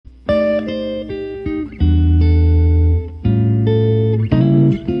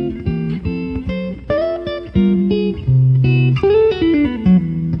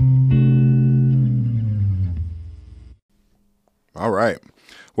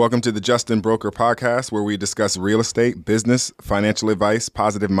Welcome to the Justin Broker Podcast, where we discuss real estate, business, financial advice,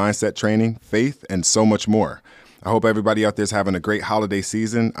 positive mindset training, faith, and so much more. I hope everybody out there is having a great holiday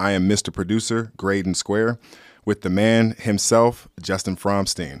season. I am Mr. Producer, Graydon Square, with the man himself, Justin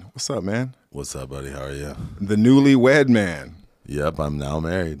Fromstein. What's up, man? What's up, buddy? How are you? The newlywed man. Yep, I'm now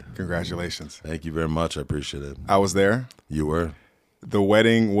married. Congratulations. Thank you very much. I appreciate it. I was there. You were? The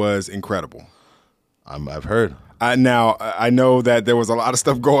wedding was incredible. I've heard. Now, I know that there was a lot of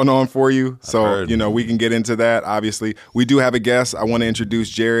stuff going on for you, so, we can get into that, obviously. We do have a guest. I want to introduce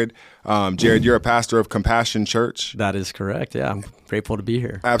Jared. Jared, you're a pastor of Compassion Church. That is correct, yeah. I'm grateful to be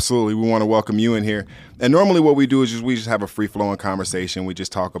here. Absolutely. We want to welcome you in here. And normally what we do is we just have a free-flowing conversation. We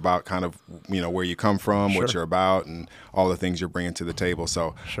just talk about kind of, where you come from, what you're about, and all the things you're bringing to the table.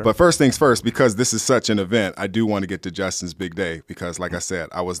 So, But first things first, because this is such an event, I do want to get to Justin's big day because, like I said,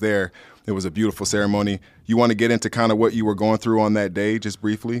 I was there. It was a beautiful ceremony. You want to get into kind of what you were going through on that day, just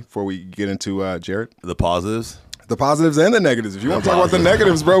briefly, before we get into Jared? The positives? The positives and the negatives. If you want to talk about the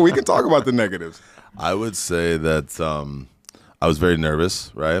negatives, bro, we can talk about the negatives. I would say that I was very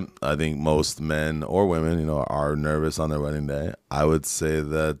nervous, right? I think most men or women, are nervous on their wedding day. I would say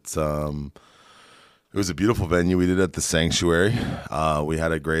that it was a beautiful venue. We did it at the sanctuary. We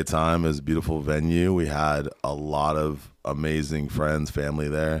had a great time. It was a beautiful venue. We had a lot of amazing friends, family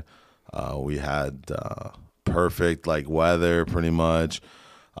there. We had perfect weather pretty much.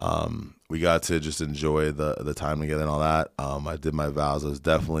 We got to just enjoy the time together and all that. I did my vows. I was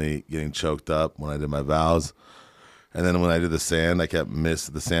definitely getting choked up when I did my vows. And then when I did the sand, I kept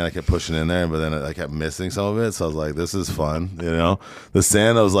pushing in there, but then I kept missing some of it. So I was like, this is fun, The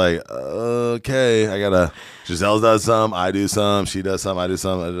sand, I was like, okay, Giselle does some, I do some, she does some, I do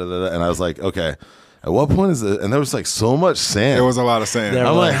some, and I was like, okay. At what point is it? And there was so much sand. There was a lot of sand.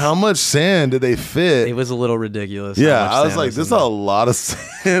 I'm like, how much sand did they fit? It was a little ridiculous. Yeah, I was like, this is a lot of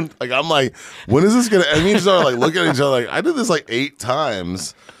sand. I'm like, when is this going to, and we started looking at each other I did this 8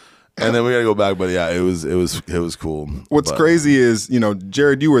 times. And then we got to go back, but yeah, it was cool. What's crazy is,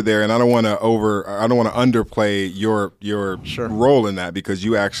 Jared, you were there, and I don't want to underplay your role in that because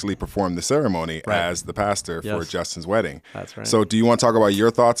you actually performed the ceremony as the pastor for Justin's wedding. That's right. So, do you want to talk about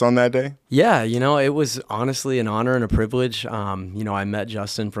your thoughts on that day? Yeah, it was honestly an honor and a privilege. I met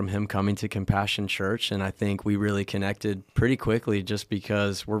Justin from him coming to Compassion Church, and I think we really connected pretty quickly just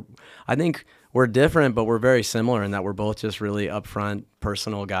because we're different, but we're very similar in that we're both just really upfront,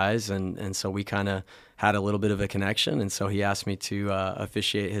 personal guys, and so we kind of had a little bit of a connection, and so he asked me to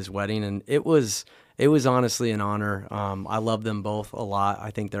officiate his wedding, and it was honestly an honor. I love them both a lot.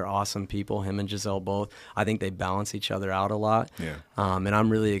 I think they're awesome people, him and Giselle both. I think they balance each other out a lot, and I'm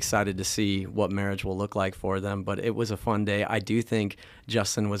really excited to see what marriage will look like for them, but it was a fun day. I do think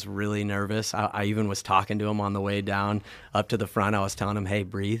Justin was really nervous. I even was talking to him on the way down up to the front. I was telling him, hey,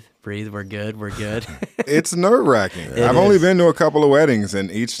 breathe, we're good. It's nerve-wracking. I've only been to a couple of weddings, and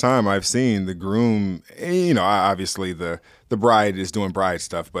each time I've seen the groom, obviously the bride is doing bride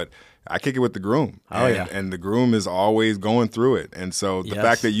stuff, but I kick it with the groom. And the groom is always going through it. And so the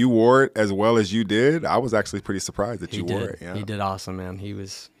fact that you wore it as well as you did, I was actually pretty surprised that you wore it. Yeah. He did awesome, man. He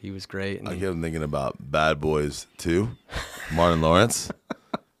was great. And I kept thinking about Bad Boys 2, Martin Lawrence,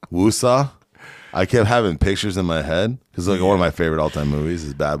 Woosah. I kept having pictures in my head because one of my favorite all-time movies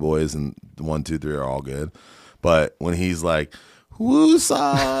is Bad Boys, and 1, 2, 3 are all good. But when he's like,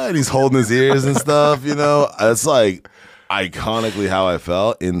 Woosah, and he's holding his ears and stuff, it's iconically how I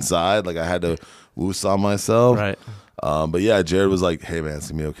felt inside. I had to woosah myself. Right. But yeah, Jared was like, hey man,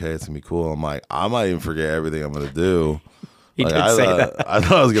 it's gonna be okay, it's gonna be cool. I'm like, I might even forget everything I'm gonna do. He did say that. I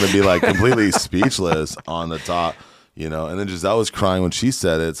thought I was gonna be completely speechless on the top, and then Giselle was crying when she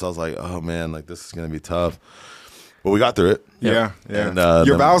said it. So I was like, oh man, this is gonna be tough. But we got through it. Yeah. And,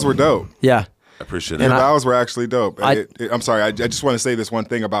 your vows were dope. Yeah. I appreciate it. Your vows were actually dope. I'm sorry, I just want to say this one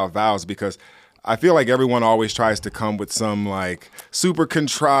thing about vows because I feel like everyone always tries to come with some super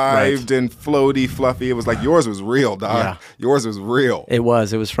contrived and floaty, fluffy. It was yours was real, dog. Yeah. Yours was real. It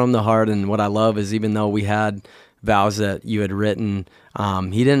was from the heart. And what I love is even though we had vows that you had written,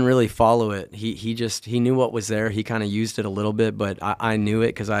 he didn't really follow it. He knew what was there. He kind of used it a little bit, but I knew it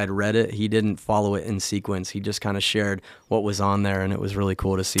because I had read it. He didn't follow it in sequence. He just kind of shared what was on there, and it was really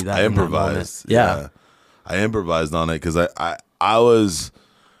cool to see that. I improvised. Yeah. I improvised on it because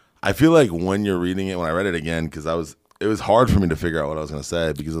I feel like when you're reading it, when I read it again, because it was hard for me to figure out what I was going to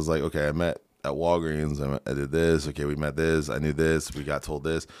say because I was like, okay, I met at Walgreens, I did this, okay, we met this, I knew this, we got told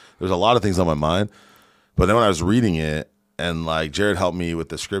this. There's a lot of things on my mind, but then when I was reading it, and Jared helped me with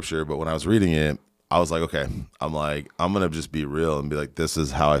the scripture, but when I was reading it, I was like, okay, I'm going to just be real and be like, this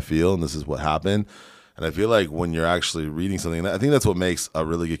is how I feel and this is what happened. And I feel like when you're actually reading something, I think that's what makes a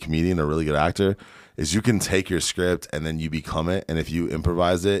really good comedian, a really good actor, is you can take your script and then you become it. And if you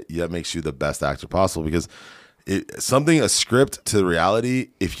improvise it, that makes you the best actor possible, because a script to reality,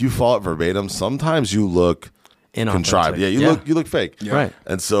 if you follow it verbatim, sometimes you look contrived. Yeah, you look fake. Yeah. Right.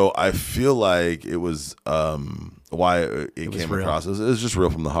 And so I feel like it was why it came across. It was just real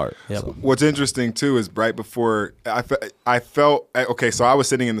from the heart. Yep. So. What's interesting too is right before I felt okay. So I was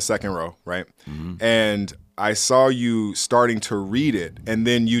sitting in the second row, right, and I saw you starting to read it, and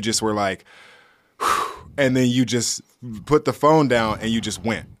then you just were like, and then you just put the phone down and you just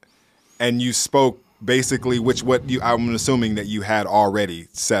went, and you spoke. Basically, I'm assuming that you had already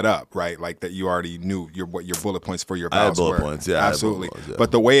set up, right? Like that you already knew what your bullet points for your vows were. I had bullet points, yeah. Absolutely. Points, yeah. But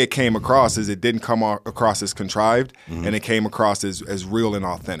the way it came across is it didn't come across as contrived, and it came across as real and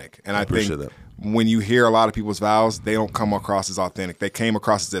authentic. And I think that. When you hear a lot of people's vows, they don't come across as authentic. They came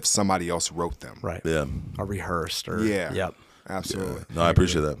across as if somebody else wrote them. Right. Yeah. Or rehearsed. Or yeah. Yep. Absolutely. Yeah. No, I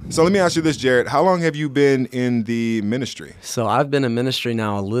appreciate that. So let me ask you this, Jared. How long have you been in the ministry? So I've been in ministry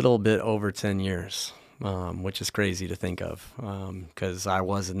now a little bit over 10 years. Which is crazy to think of, because I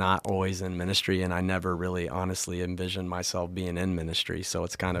was not always in ministry, and I never really honestly envisioned myself being in ministry. So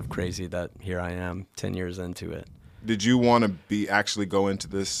it's kind of crazy that here I am 10 years into it. Did you want to actually go into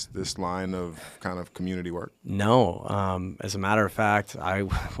this line of kind of community work? No. As a matter of fact, I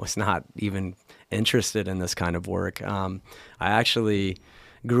was not even interested in this kind of work. I actually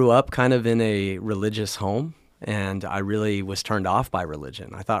grew up kind of in a religious home. And I really was turned off by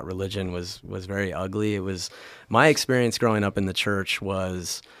religion. I thought religion was very ugly. It was my experience growing up in the church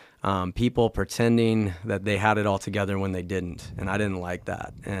was people pretending that they had it all together when they didn't, and I didn't like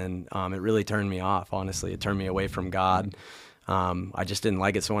that. And it really turned me off. Honestly, it turned me away from God. I just didn't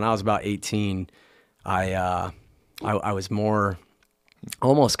like it. So when I was about 18, I was more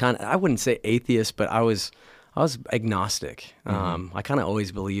almost kind of, I wouldn't say atheist, but I was agnostic. I kind of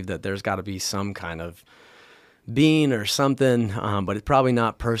always believed that there's got to be some kind of being or something, but it's probably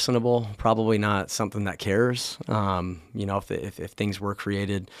not personable, probably not something that cares. If things were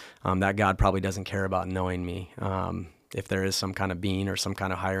created, that God probably doesn't care about knowing me. If there is some kind of being or some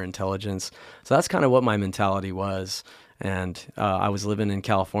kind of higher intelligence. So that's kind of what my mentality was. And I was living in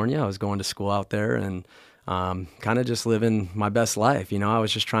California. I was going to school out there and kind of just living my best life. I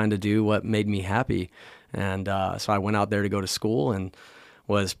was just trying to do what made me happy. And so I went out there to go to school and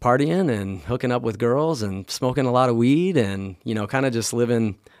was partying and hooking up with girls and smoking a lot of weed and, kind of just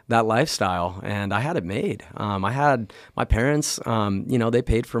living that lifestyle. And I had it made. I had my parents, they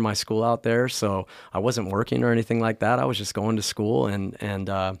paid for my school out there. So I wasn't working or anything like that. I was just going to school and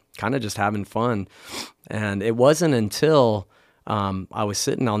kind of just having fun. And it wasn't until I was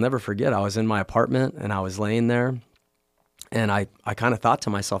sitting, I'll never forget, I was in my apartment and I was laying there and I kind of thought to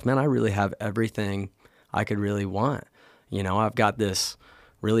myself, man, I really have everything I could really want. I've got this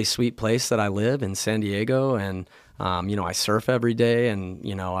really sweet place that I live in San Diego, and I surf every day,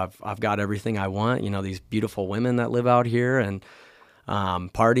 and I've got everything I want. These beautiful women that live out here, and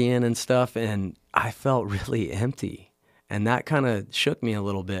partying and stuff, and I felt really empty, and that kind of shook me a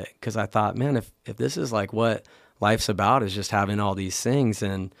little bit because I thought, man, if this is like what life's about, is just having all these things,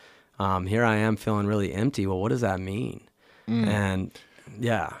 and here I am feeling really empty. Well, what does that mean? And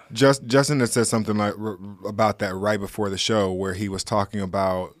yeah. Justin had said something like about that right before the show where he was talking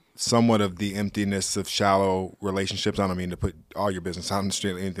about somewhat of the emptiness of shallow relationships. I don't mean to put all your business out on the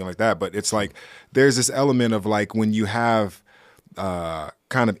street or anything like that, but it's like there's this element of like when you have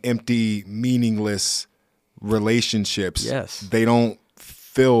kind of empty, meaningless relationships, yes, they don't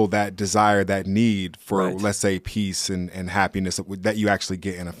fill that desire, that need for, right, let's say, peace and happiness that you actually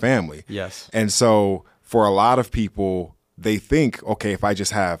get in a family. Yes. And so for a lot of people, they think, okay, if I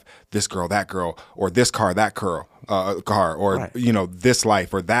just have this girl, that girl, or this car, that car, or, right, this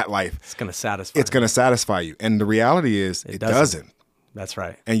life or that life, it's going to satisfy. It's going to satisfy you. And the reality is it doesn't. That's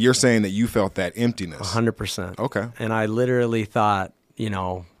right. And you're saying that you felt that emptiness. 100%. Okay. And I literally thought,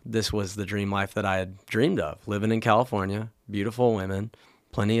 this was the dream life that I had dreamed of, living in California, beautiful women,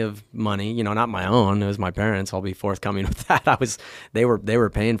 plenty of money, not my own, it was my parents. I'll be forthcoming with that. They were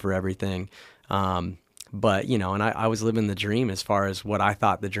paying for everything. But, and I was living the dream as far as what I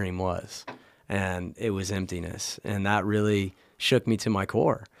thought the dream was. And it was emptiness. And that really shook me to my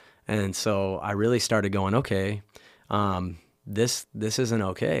core. And so I really started going, okay, this isn't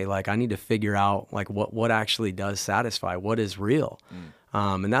okay. Like I need to figure out like what actually does satisfy, what is real.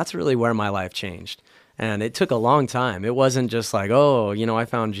 And that's really where my life changed. And it took a long time. It wasn't just like, I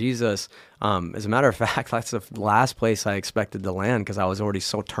found Jesus. As a matter of fact, that's the last place I expected to land because I was already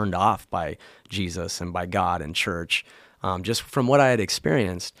so turned off by Jesus and by God and church. just from what I had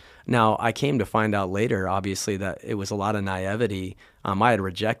experienced. Now, I came to find out later, obviously, that it was a lot of naivety. I had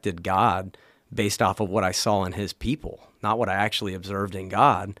rejected God based off of what I saw in his people, not what I actually observed in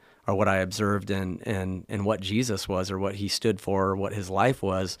God or what I observed in what Jesus was or what he stood for or what his life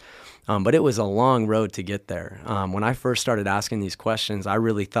was. But it was a long road to get there. When I first started asking these questions, I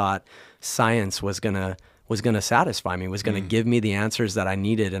really thought science was going to satisfy me, was going to give me the answers that I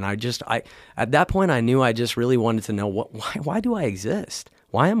needed. And I at that point, I knew I just really wanted to know why do I exist?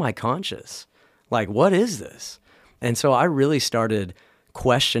 Why am I conscious? Like, what is this? And so I really started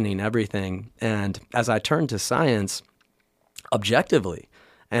questioning everything. And as I turned to science objectively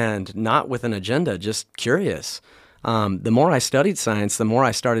and not with an agenda, just curious, the more I studied science, the more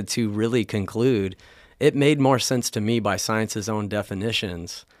I started to really conclude it made more sense to me by science's own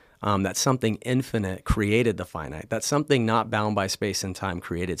definitions that something infinite created the finite, that something not bound by space and time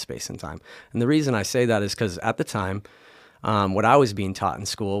created space and time. And the reason I say that is because at the time, what I was being taught in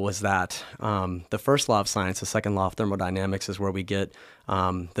school was that the first law of science, the second law of thermodynamics, is where we get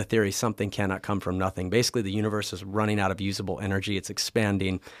the theory something cannot come from nothing. Basically, the universe is running out of usable energy. It's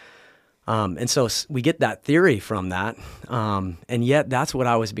expanding. And so we get that theory from that. And yet that's what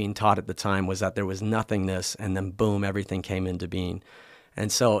I was being taught at the time, was that there was nothingness, and then boom, everything came into being. And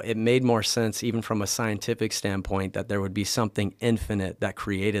so it made more sense, even from a scientific standpoint, that there would be something infinite that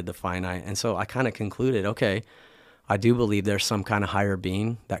created the finite. And so I kind of concluded, okay, I do believe there's some kind of higher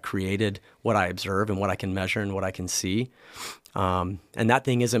being that created what I observe and what I can measure and what I can see. And that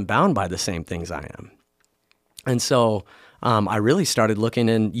thing isn't bound by the same things I am. And so I really started looking,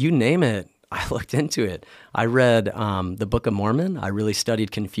 and you name it, I looked into it. I read the Book of Mormon. I really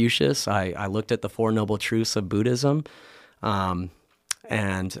studied Confucius. I looked at the Four Noble Truths of Buddhism.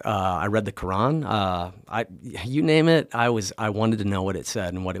 And I read the Quran. You name it, I wanted to know what it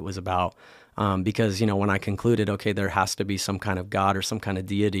said and what it was about. Because, when I concluded, okay, there has to be some kind of God or some kind of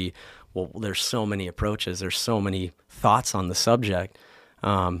deity, well, there's so many approaches, there's so many thoughts on the subject.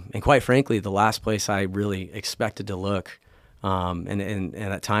 And quite frankly, the last place I really expected to look, and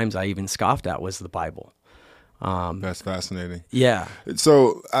at times I even scoffed at, was the Bible. That's fascinating. Yeah.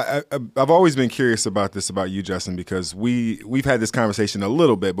 So I've always been curious about this about you, Justin, because we've had this conversation a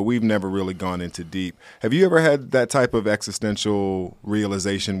little bit, but we've never really gone into deep. Have you ever had that type of existential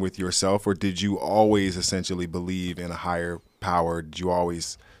realization with yourself, or did you always essentially believe in a higher power? Did you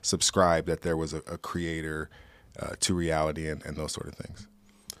always subscribe that there was a creator to reality and those sort of things?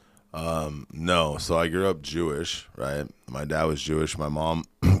 No. So I grew up Jewish, right? My dad was Jewish. My mom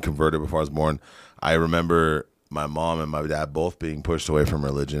converted before I was born. I remember my mom and my dad both being pushed away from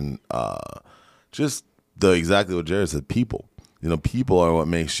religion. Just exactly what Jared said, people. People are what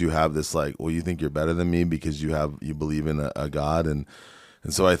makes you have this, like, well, you think you're better than me because you believe in a God. And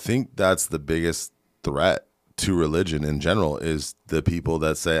so I think that's the biggest threat to religion in general, is the people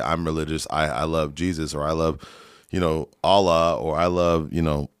that say, I'm religious, I love Jesus, or I love, Allah, or I love,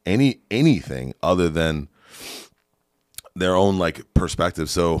 anything other than their own perspective.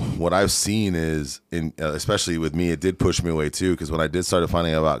 So what I've seen is, especially with me, it did push me away too, because when I did start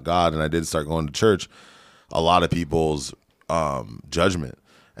finding out about God and I did start going to church, a lot of people's judgment,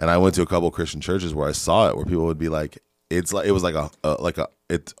 and I went to a couple of Christian churches where I saw it, where people would be like, it was like a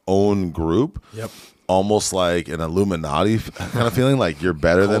its own group. Yep. Almost like an Illuminati kind of feeling, like you're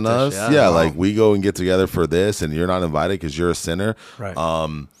better than us. Yeah, like we go and get together for this, and you're not invited because you're a sinner. Right.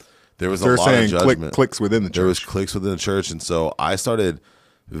 There was a lot of judgment. Cliques within the church. There was cliques within the church, and so I started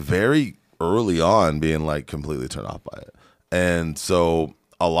very early on being completely turned off by it. And so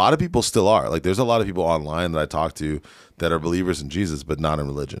a lot of people still are. There's a lot of people online that I talk to that are believers in Jesus, but not in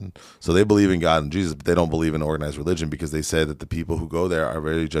religion. So they believe in God and Jesus, but they don't believe in organized religion because they say that the people who go there are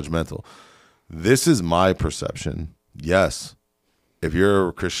very judgmental. This is my perception. Yes. If you're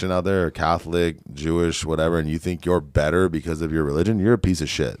a Christian out there, or Catholic, Jewish, whatever, and you think you're better because of your religion, you're a piece of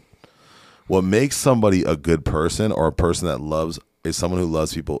shit. What makes somebody a good person, or a person that loves, is someone who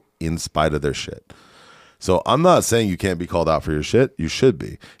loves people in spite of their shit. So I'm not saying you can't be called out for your shit. You should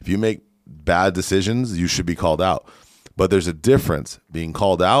be. If you make bad decisions, you should be called out. But there's a difference being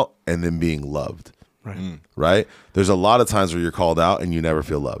called out and then being loved. Right. Right? There's a lot of times where you're called out and you never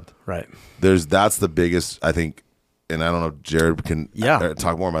feel loved. Right. That's the biggest, I think, and I don't know if Jared can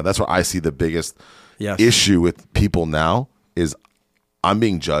talk more about it. That's where I see the biggest issue with people now is I'm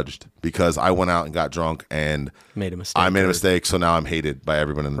being judged because I went out and got drunk and made a mistake. I made a mistake, so now I'm hated by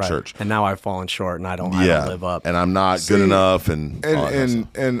everyone in the church. And now I've fallen short, and I don't live up. And I'm not good enough. And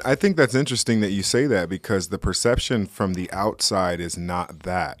I think that's interesting that you say that, because the perception from the outside is not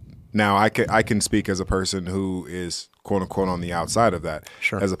that. Now, I can speak as a person who is quote unquote on the outside of that.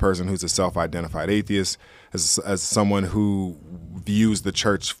 Sure. As a person who's a self-identified atheist, as someone who views the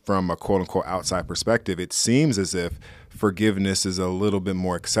church from a quote unquote outside perspective, it seems as if forgiveness is a little bit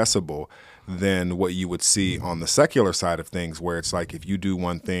more accessible than what you would see on the secular side of things, where it's like if you do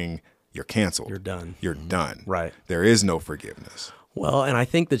one thing, you're canceled. You're done. You're done. Right. There is no forgiveness. Well, and I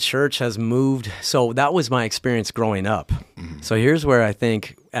think the church has moved. So that was my experience growing up. So here's where I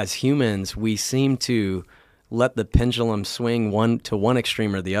think as humans, we seem to let the pendulum swing one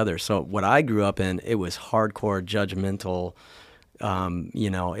extreme or the other. So what I grew up in, it was hardcore judgmental.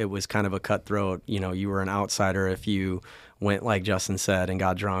 It was kind of a cutthroat. You were an outsider if you went, like Justin said, and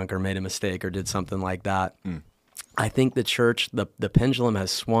got drunk or made a mistake or did something like that. I think the church, the pendulum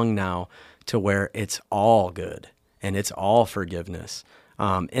has swung now to where it's all good and it's all forgiveness.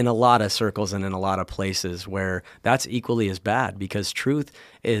 In a lot of circles and in a lot of places where that's equally as bad, because truth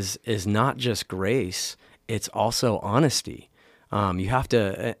is not just grace, it's also honesty. You have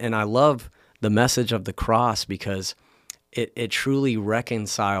to, and I love the message of the cross because it truly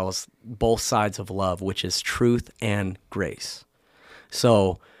reconciles both sides of love, which is truth and grace.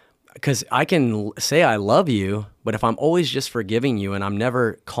 So, because I can say I love you, but if I'm always just forgiving you and I'm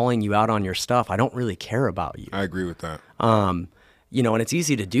never calling you out on your stuff, I don't really care about you. I agree with that. And it's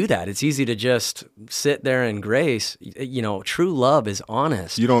easy to do that. It's easy to just sit there in grace. True love is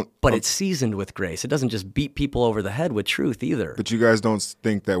honest. But it's seasoned with grace. It doesn't just beat people over the head with truth either. But you guys don't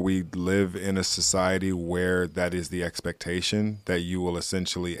think that we live in a society where that is the expectation, that you will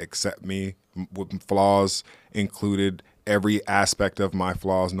essentially accept me with flaws included, every aspect of my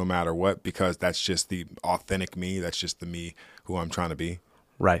flaws, no matter what, because that's just the authentic me. That's just the me who I'm trying to be.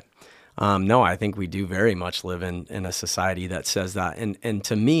 Right. No, I think we do very much live in a society that says that. And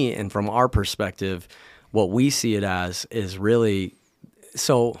to me, and from our perspective, what we see it as is really,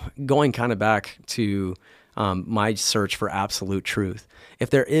 so going kind of back to my search for absolute truth.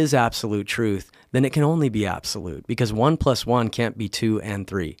 If there is absolute truth, then it can only be absolute, because 1 + 1 can't be 2 and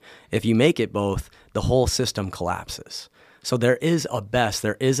 3. If you make it both, the whole system collapses. So there is a best,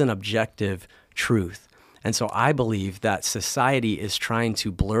 there is an objective truth. And so I believe that society is trying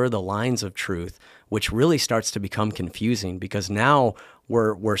to blur the lines of truth, which really starts to become confusing, because now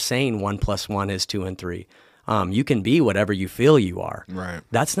we're saying 1 + 1 is 2 and 3. You can be whatever you feel you are. Right.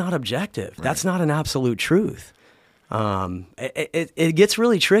 That's not objective. Right. That's not an absolute truth. It gets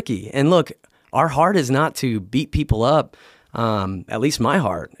really tricky. And look, our heart is not to beat people up. At least my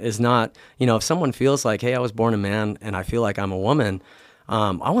heart is not, if someone feels like, hey, I was born a man and I feel like I'm a woman,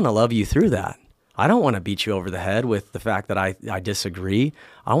 I want to love you through that. I don't want to beat you over the head with the fact that I disagree.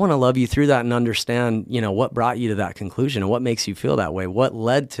 I want to love you through that and understand, what brought you to that conclusion and what makes you feel that way. What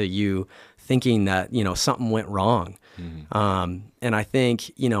led to you thinking that, something went wrong. Mm-hmm. And I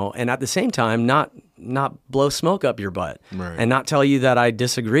think, and at the same time, not blow smoke up your butt, right, and not tell you that I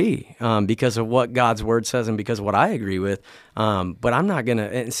disagree because of what God's word says and because of what I agree with. But I'm not going to,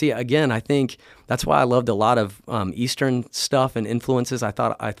 and see, again, I think that's why I loved a lot of Eastern stuff and influences.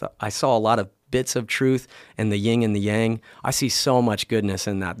 I saw a lot of bits of truth and the yin and the yang. I see so much goodness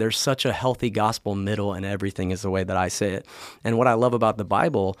in that. There's such a healthy gospel middle in everything, is the way that I say it. And what I love about the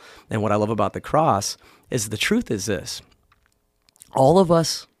Bible and what I love about the cross is the truth is this. All of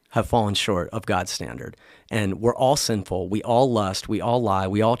us have fallen short of God's standard, and we're all sinful. We all lust, we all lie,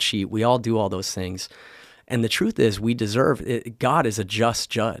 we all cheat, we all do all those things. And the truth is we deserve it. God is a just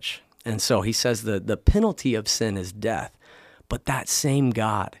judge. And so he says the penalty of sin is death. But that same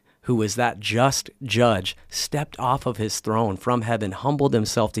God who was that just judge stepped off of his throne from heaven, humbled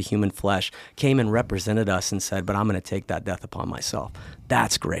himself to human flesh, came and represented us and said, but I'm going to take that death upon myself.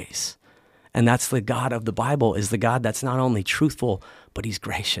 That's grace. And that's the God of the Bible, is the God that's not only truthful, but he's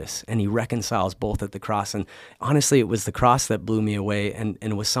gracious, and he reconciles both at the cross. And honestly, it was the cross that blew me away,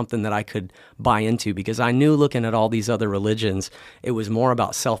 and was something that I could buy into, because I knew, looking at all these other religions, it was more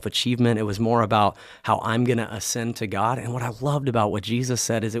about self-achievement. It was more about how I'm going to ascend to God. And what I loved about what Jesus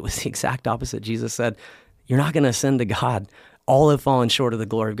said is it was the exact opposite. Jesus said, you're not going to ascend to God. All have fallen short of the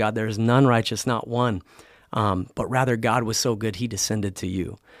glory of God. There is none righteous, not one. But rather, God was so good, he descended to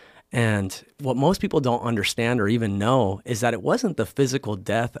you. And what most people don't understand or even know is that it wasn't the physical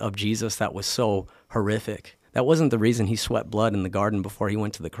death of Jesus that was so horrific. That wasn't the reason he sweat blood in the garden before he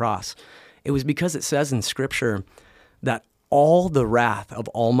went to the cross. It was because it says in Scripture that all the wrath of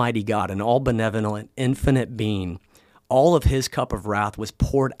Almighty God, an all benevolent, infinite being, all of his cup of wrath was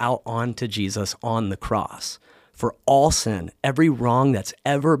poured out onto Jesus on the cross for all sin, every wrong that's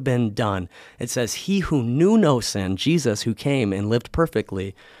ever been done. It says he who knew no sin, Jesus who came and lived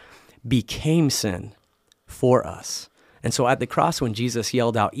perfectly, became sin for us. And so at the cross, when Jesus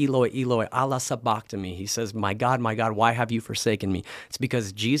yelled out, Eloi, Eloi, ala sabachthani, he says, my God, why have you forsaken me? It's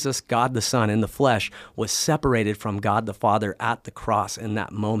because Jesus, God the Son, in the flesh, was separated from God the Father at the cross in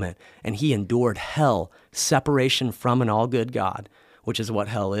that moment. And he endured hell, separation from an all-good God, which is what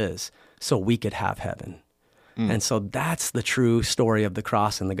hell is, so we could have heaven. And so that's the true story of the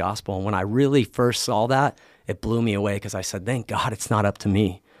cross in the gospel. And when I really first saw that, it blew me away because I said, thank God it's not up to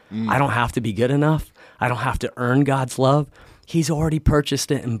me. I don't have to be good enough. I don't have to earn God's love. He's already purchased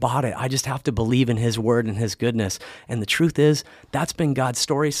it and bought it. I just have to believe in his word and his goodness. And the truth is, that's been God's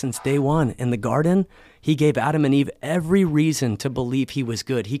story since day one. In the garden, he gave Adam and Eve every reason to believe he was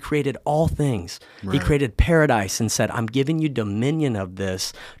good. He created all things. Right. He created paradise and said, I'm giving you dominion of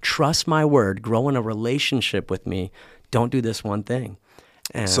this. Trust my word. Grow in a relationship with me. Don't do this one thing.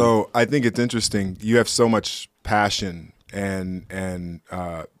 And so I think it's interesting. You have so much passion and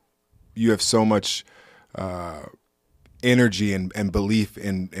you have so much energy and belief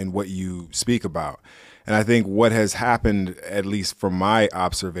in what you speak about. And I think what has happened, at least from my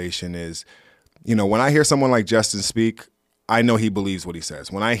observation, is, when I hear someone like Justin speak, I know he believes what he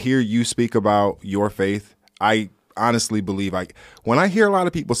says. When I hear you speak about your faith, I honestly believe, when I hear a lot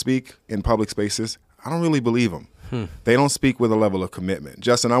of people speak in public spaces, I don't really believe them. They don't speak with a level of commitment.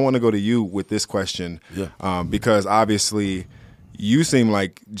 Justin, I want to go to you with this question, because obviously you seem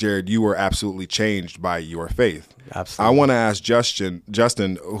like, Jared, you were absolutely changed by your faith. Absolutely. I want to ask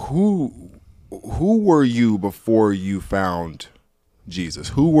Justin, who were you before you found Jesus?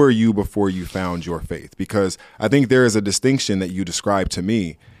 Who were you before you found your faith? Because I think there is a distinction that you described to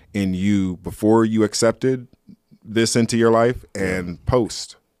me in you before you accepted this into your life and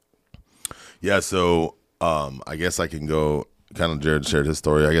post. Yeah, so I guess I can go, kind of Jared shared his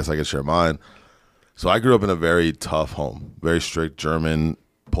story. I guess I could share mine. So I grew up in a very tough home, very strict German,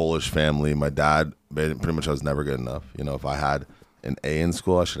 Polish family. My dad, pretty much I was never good enough. If I had an A in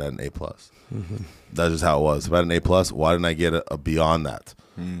school, I should have had an A+. That's just how it was. If I had an A+, why didn't I get a beyond that?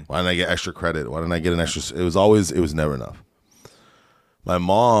 Why didn't I get extra credit? Why didn't I get an extra? It was never enough. My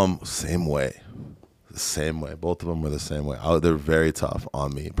mom, same way. Both of them were the same way. They're very tough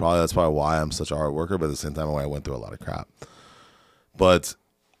on me. That's probably why I'm such a hard worker, but at the same time, I went through a lot of crap. But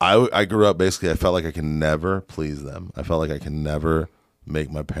I grew up, basically, I felt like I could never please them. I felt like I could never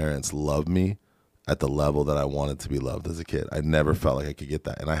make my parents love me at the level that I wanted to be loved as a kid. I never felt like I could get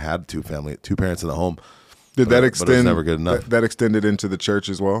that. And I had two parents in the home. Did that extend? But it was never good enough. That extended into the church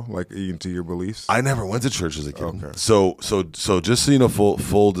as well, like into your beliefs? I never went to church as a kid. Okay. So just so you know,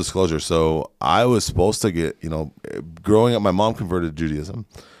 full disclosure. So I was supposed to get, growing up, my mom converted to Judaism,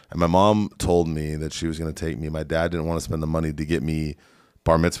 and my mom told me that she was going to take me. My dad didn't want to spend the money to get me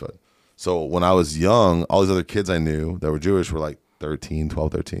bar mitzvah. So when I was young, all these other kids I knew that were Jewish were like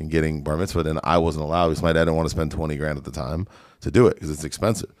 12, 13, getting bar mitzvah, and I wasn't allowed because my dad didn't want to spend $20,000 at the time to do it because it's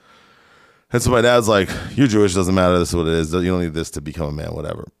expensive. And so my dad's like, you're Jewish, doesn't matter, this is what it is. You don't need this to become a man,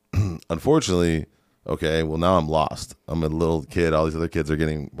 whatever. Unfortunately, okay, well, now I'm lost. I'm a little kid. All these other kids are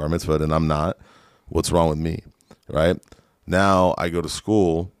getting bar mitzvah, and I'm not. What's wrong with me, right? Now I go to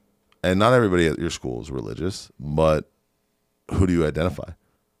school, and not everybody at your school is religious, but who do you identify?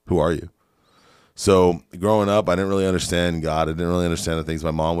 Who are you? So growing up, I didn't really understand God. I didn't really understand the things.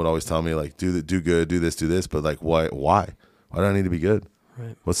 My mom would always tell me, like, do good, do this, but like, why? Why do I need to be good?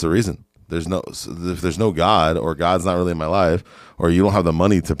 Right. What's the reason? If there's no God, or God's not really in my life, or you don't have the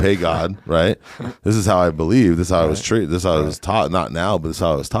money to pay God, right? This is how I believe. This is how I was treated. This is how I was taught. Not now, but this is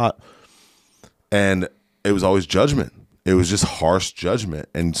how I was taught. And it was always judgment. It was just harsh judgment.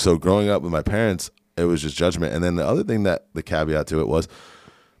 And so growing up with my parents, it was just judgment. And then the other thing, that the caveat to it was,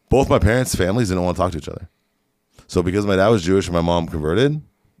 both my parents' families didn't want to talk to each other. So because my dad was Jewish and my mom converted,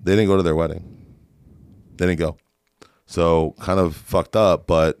 they didn't go to their wedding. They didn't go. So kind of fucked up,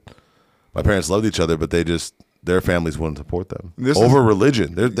 but my parents loved each other, but their families wouldn't support them over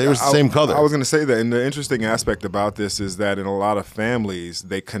religion. They were the same color. I was going to say that, and the interesting aspect about this is that in a lot of families,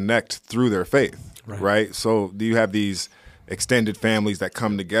 they connect through their faith, right? So do you have these extended families that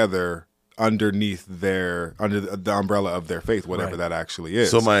come together under the umbrella of their faith, whatever that actually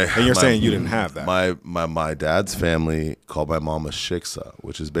is. And you're saying you didn't have that. My dad's family called my mom a shiksa,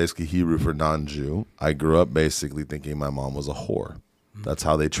 which is basically Hebrew for non-Jew. I grew up basically thinking my mom was a whore. That's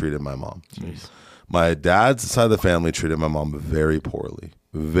how they treated my mom. Jeez. My dad's side of the family treated my mom very poorly,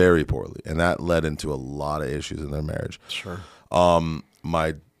 and that led into a lot of issues in their marriage. Sure.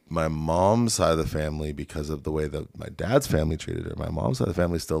 My mom's side of the family, because of the way that my dad's family treated her, my mom's side of the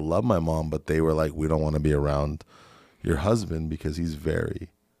family still loved my mom, but they were like, we don't want to be around your husband because he's very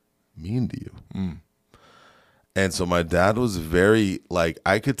mean to you. And so my dad was very, like,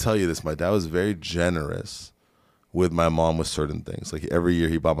 I could tell you this, my dad was very generous with my mom with certain things. Like every year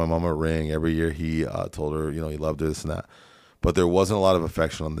he bought my mom a ring. Every year he told her, he loved her, this and that. But there wasn't a lot of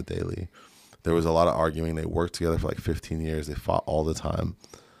affection on the daily. There was a lot of arguing. They worked together for like 15 years. They fought all the time.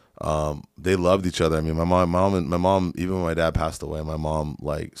 They loved each other. I mean, my mom, even when my dad passed away, my mom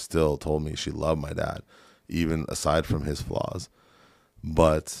like still told me she loved my dad, even aside from his flaws.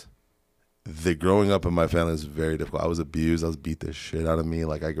 But the growing up in my family is very difficult. I was abused. I was beat the shit out of me.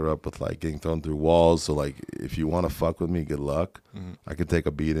 Like I grew up with like getting thrown through walls. So like, if you want to fuck with me, good luck. I can take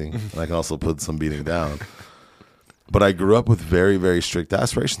a beating, and I can also put some beating down. But I grew up with very, very strict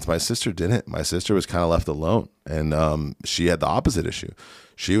aspirations. My sister didn't. My sister was kind of left alone, and she had the opposite issue.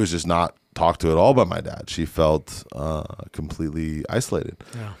 She was just not talked to at all by my dad. She felt completely isolated.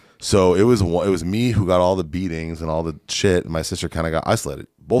 Yeah. So it was me who got all the beatings and all the shit, and my sister kind of got isolated.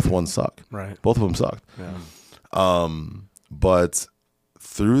 Both ones suck. Right. Both of them sucked. Yeah. But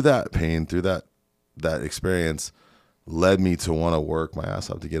through that pain, through that experience, led me to want to work my ass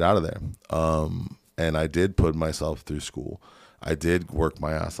off to get out of there. And I did put myself through school. I did work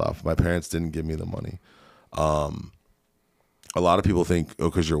my ass off. My parents didn't give me the money. A lot of people think,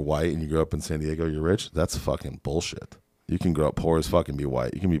 because you're white and you grew up in San Diego, you're rich. That's fucking bullshit. You can grow up poor as fuck and be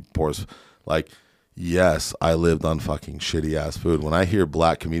white. You can be poor as yes, I lived on fucking shitty ass food. When I hear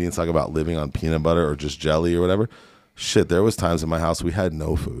black comedians talk about living on peanut butter or just jelly or whatever, shit, there was times in my house we had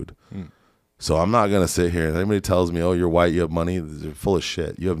no food. So I'm not going to sit here and anybody tells me, oh, you're white, you have money, they're full of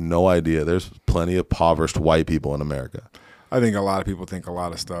shit. You have no idea. There's plenty of impoverished white people in America. I think a lot of people think a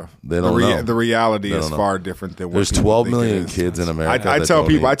lot of stuff. They don't know. The reality is far different than what there's 12 million kids in America. I tell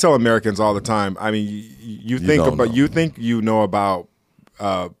people, I tell Americans all the time. I mean, you think you know about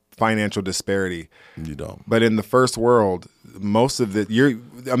financial disparity. You don't. But in the first world, most of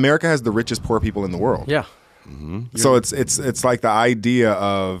America has the richest poor people in the world. Yeah. Mm-hmm. So it's like the idea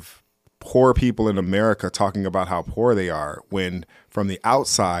of poor people in America talking about how poor they are, when from the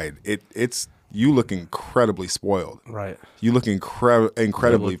outside it's you look incredibly spoiled. Right. You look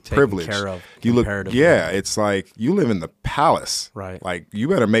incredibly privileged. Care of you look, it's like you live in the palace. Right. Like you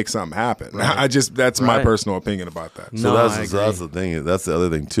better make something happen. Right. That's my personal opinion about that. So that's the thing. That's the other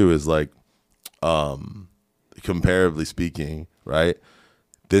thing too, is like, comparatively speaking, right?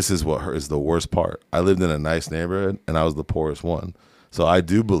 This is what is the worst part. I lived in a nice neighborhood and I was the poorest one. So I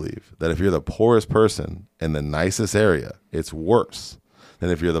do believe that if you're the poorest person in the nicest area, it's worse than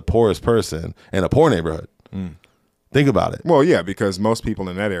if you're the poorest person in a poor neighborhood. Think about it. Well, yeah, because most people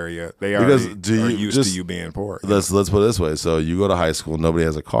in that area, they are used to you being poor. Let's put it this way. So you go to high school, nobody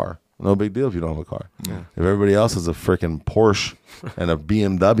has a car. No big deal if you don't have a car. Yeah. If everybody else has a freaking Porsche and a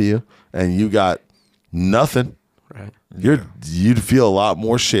BMW and you got nothing, right? You'd feel a lot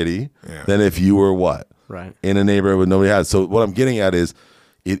more shitty than if you were what? Right. In a neighborhood with nobody has. So what I'm getting at is,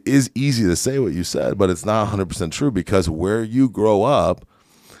 it is easy to say what you said, but it's not 100% true, because where you grow up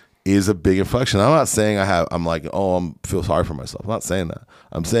is a big inflection. I'm not saying I feel sorry for myself. I'm not saying that.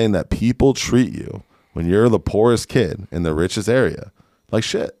 I'm saying that people treat you when you're the poorest kid in the richest area like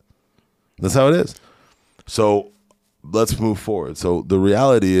shit. That's how it is. So let's move forward. So the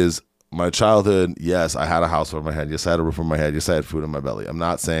reality is, my childhood, yes, I had a house over my head. Yes, I had a roof over my head. Yes, I had food in my belly. I'm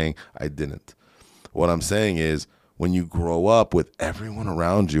not saying I didn't. What I'm saying is, when you grow up with everyone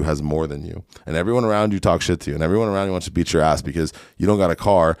around you has more than you, and everyone around you talks shit to you, and everyone around you wants to beat your ass because you don't got a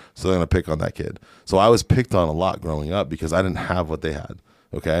car, so they're going to pick on that kid. So I was picked on a lot growing up because I didn't have what they had,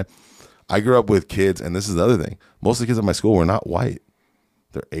 okay? I grew up with kids, and this is the other thing. Most of the kids at my school were not white.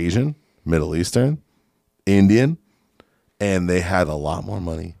 They're Asian, Middle Eastern, Indian, and they had a lot more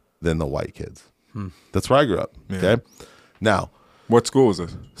money than the white kids. That's where I grew up, okay? Now, what school was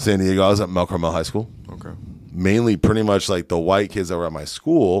this? San Diego. I was at Mel Carmel High School. Okay. Mainly, pretty much like the white kids that were at my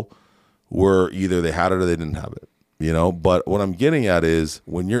school were either they had it or they didn't have it, But what I'm getting at is,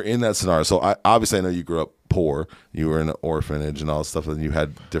 when you're in that scenario, so I know you grew up poor, you were in an orphanage and all this stuff, and you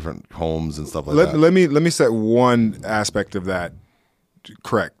had different homes and stuff like that. Let me set one aspect of that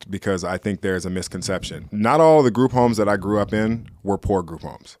correct, because I think there's a misconception. Not all the group homes that I grew up in were poor group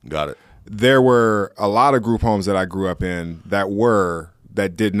homes. Got it. There were a lot of group homes that I grew up in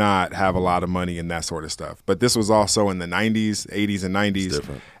that did not have a lot of money and that sort of stuff. But this was also in the 90s, 80s and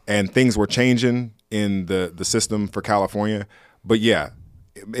 90s. And things were changing in the system for California. But yeah,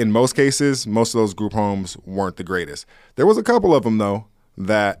 in most cases, most of those group homes weren't the greatest. There was a couple of them, though,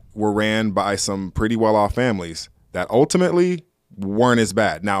 that were ran by some pretty well-off families that ultimately weren't as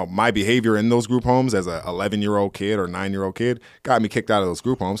bad. Now, my behavior in those group homes as a 11-year-old kid or 9-year-old kid got me kicked out of those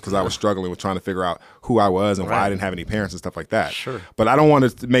group homes because I was struggling with trying to figure out who I was and why I didn't have any parents and stuff like that. Sure. But I don't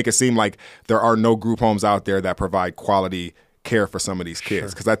want to make it seem like there are no group homes out there that provide quality care for some of these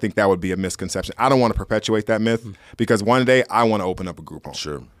kids, because I think that would be a misconception. I don't want to perpetuate that myth, because one day I want to open up a group home.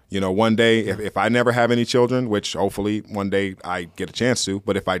 Sure. You know, one day, if I never have any children, which hopefully one day I get a chance to,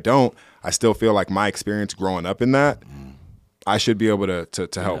 but if I don't, I still feel like my experience growing up in that, I should be able to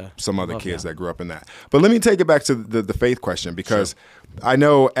help some other kids that grew up in that. But let me take it back to the faith question, because I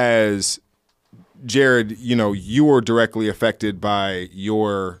know as Jared, you know, you were directly affected by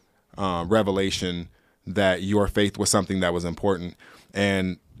your revelation that your faith was something that was important.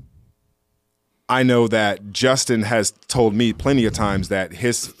 And I know that Justin has told me plenty of times that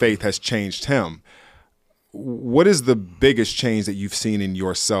his faith has changed him. What is the biggest change that you've seen in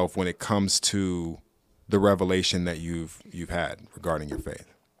yourself when it comes to the revelation that you've had regarding your faith?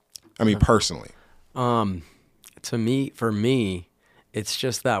 I mean, personally. For me, it's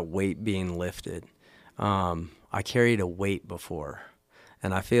just that weight being lifted. I carried a weight before,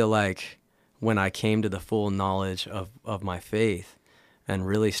 and I feel like when I came to the full knowledge of my faith and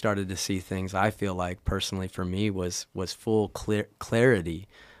really started to see things, I feel like personally for me was full clarity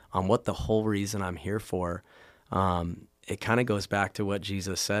on what the whole reason I'm here for. It kind of goes back to what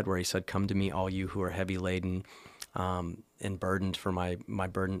Jesus said, where he said, "Come to me, all you who are heavy laden and burdened, for my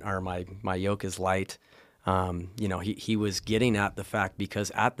burden, or my yoke is light." You know, he was getting at the fact,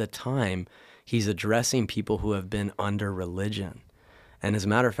 because at the time he's addressing people who have been under religion. And as a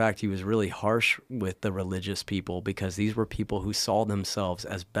matter of fact, he was really harsh with the religious people, because these were people who saw themselves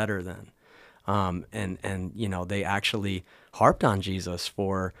as better than. And you know, they actually harped on Jesus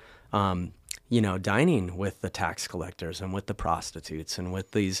for, you know, dining with the tax collectors and with the prostitutes and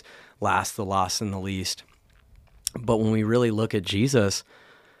with these the lost and the least. But when we really look at Jesus,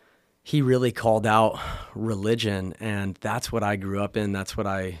 he really called out religion, and that's what I grew up in. That's what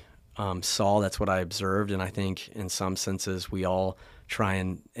I saw. That's what I observed. And I think in some senses we all try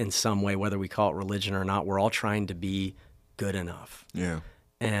and, in some way, whether we call it religion or not, we're all trying to be good enough. Yeah.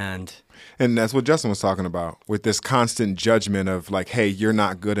 And that's what Justin was talking about, with this constant judgment of like, hey, you're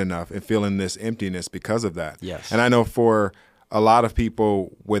not good enough, and feeling this emptiness because of that. Yes. And I know for a lot of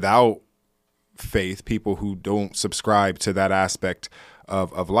people without faith, people who don't subscribe to that aspect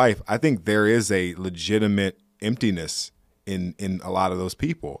of life, I think there is a legitimate emptiness in a lot of those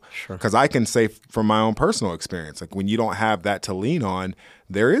people. Sure. Because I can say from my own personal experience, like when you don't have that to lean on,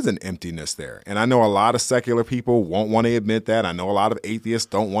 there is an emptiness there. And I know a lot of secular people won't want to admit that. I know a lot of atheists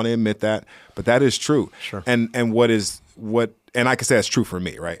don't want to admit that, but that is true. Sure. And I can say that's true for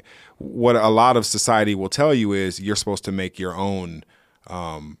me, right? What a lot of society will tell you is you're supposed to make your own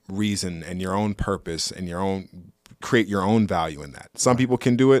reason and your own purpose and create your own value in that. Some people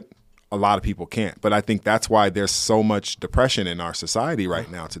can do it. A lot of people can't. But I think that's why there's so much depression in our society right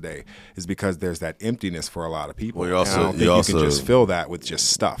now today, is because there's that emptiness for a lot of people. Well, and I don't think you can just fill that with just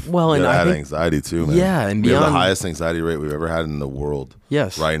stuff. well, and I I had think, anxiety too, man. Yeah, and we have beyond the highest anxiety rate we've ever had in the world.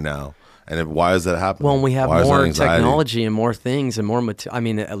 Yes. Right now. And why is that happening? well, and we have Why is there more anxiety? technology and more things and more I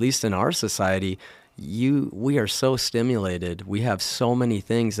mean, at least in our society, we are so stimulated. We have so many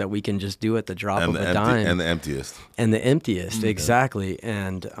things that we can just do at the drop of a dime. And the emptiest. And the emptiest, exactly.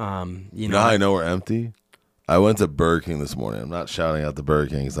 And You know how I know we're empty? I went to Burger King this morning. I'm not shouting out the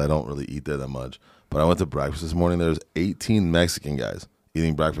Burger King because I don't really eat there that much. But I went to breakfast this morning. There's 18 Mexican guys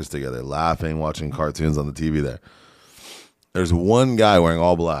eating breakfast together, laughing, watching cartoons on the TV there. There's one guy wearing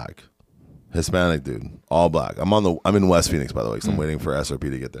all black, Hispanic dude, all black. I'm in West Phoenix, by the way, because I'm waiting for SRP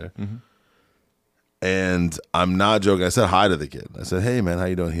to get there. Mm-hmm. And I'm not joking. I said hi to the kid. I said, "Hey, man, how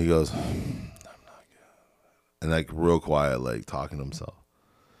you doing?" He goes, "I'm not good," and like real quiet, like talking to himself.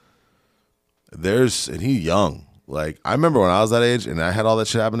 And he young. Like, I remember when I was that age and I had all that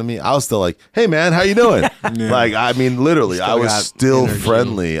shit happen to me, I was still like, "Hey, man, how you doing?" Yeah. Like, I mean, literally, I was still energy.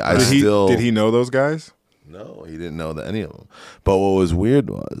 Friendly. Did he know those guys? No, he didn't know any of them. But what was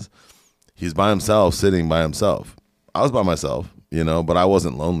weird was he's by himself, sitting by himself. I was by myself, you know, but I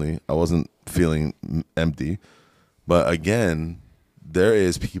wasn't lonely. I wasn't feeling empty. But again, there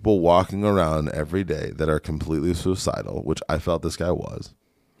is people walking around every day that are completely suicidal, which I felt this guy was.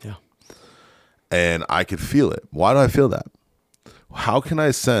 Yeah. And I could feel it. Why do I feel that? How can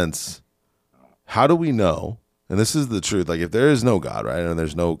I sense? How do we know? And this is the truth. Like, if there is no God, right, and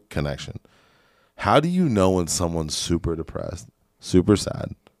there's no connection, how do you know when someone's super depressed, super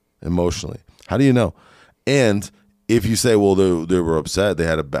sad, emotionally? How do you know? And if you say, well, they were upset, they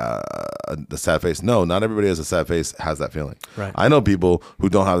had a sad face. No, not everybody has a sad face, has that feeling. Right. I know people who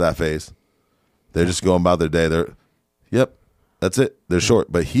don't have that face. They're just going about their day. Yep, that's it. They're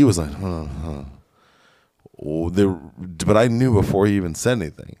short. But he was like, but I knew before he even said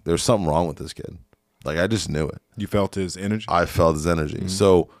anything, there's something wrong with this kid. Like, I just knew it. You felt his energy? I felt his energy. Mm-hmm.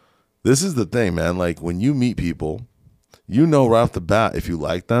 So this is the thing, man. Like, when you meet people, you know right off the bat if you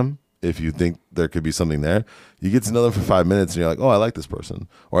like them, if you think there could be something there, you get to know them for 5 minutes and you're like, oh, I like this person,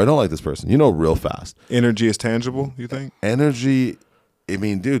 or I don't like this person. You know real fast. Energy is tangible, you think? Energy, I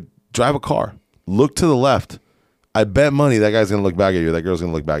mean, dude, drive a car. Look to the left. I bet money that guy's going to look back at you. That girl's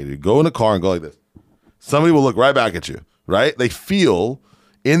going to look back at you. Go in a car and go like this. Somebody will look right back at you, right? They feel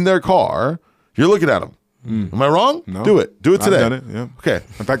in their car, you're looking at them. Am I wrong? No. Do it. Do it today. I've done it, yeah. Okay.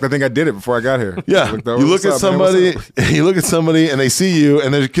 In fact, I think I did it before I got here. Yeah. You look at somebody, you look at somebody and they see you,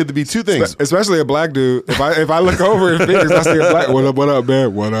 and there could be two things. Especially a black dude. If I look over in Phoenix, I see a black, what up,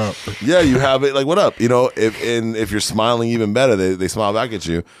 man? What up? Yeah, you have it like, what up? You know, if you're smiling even better, they smile back at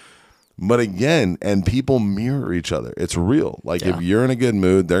you. But again, and people mirror each other. It's real. Like if you're in a good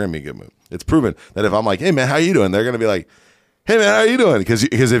mood, they're gonna be in a good mood. It's proven that if I'm like, hey man, how you doing? They're gonna be like, hey man, how are you doing? Because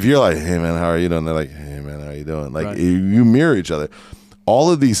if you're like, hey man, how are you doing? They're like, hey man, how are you doing? Like you mirror each other. All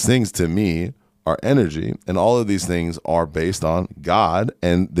of these things to me are energy, and all of these things are based on God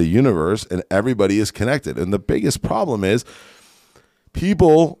and the universe, and everybody is connected. And the biggest problem is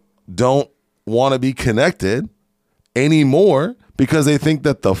people don't want to be connected anymore because they think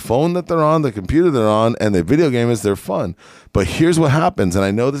that the phone that they're on, the computer they're on, and the video game is their fun. But here's what happens, and I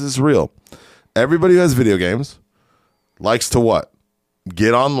know this is real. Everybody who has video games likes to what?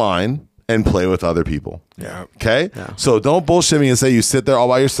 Get online and play with other people. Yeah. Okay? Yeah. So don't bullshit me and say you sit there all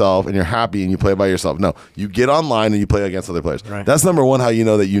by yourself and you're happy and you play by yourself. No, you get online and you play against other players. Right. That's number one, how you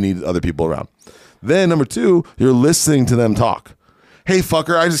know that you need other people around. Then number two, you're listening to them talk. Hey,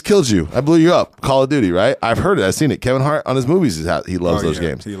 fucker, I just killed you. I blew you up. Call of Duty, right? I've heard it. I've seen it. Kevin Hart on his movies, he loves those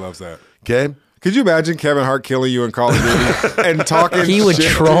games. He loves that. Okay? Could you imagine Kevin Hart killing you in Call of Duty and talking He would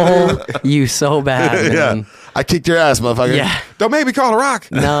shit? troll you so bad, man. Yeah. I kicked your ass, motherfucker. Yeah. Don't make me call a rock.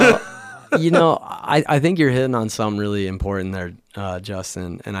 No, I think you're hitting on something really important there,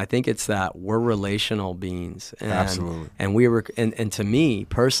 Justin. And I think it's that we're relational beings. And, Absolutely. And and to me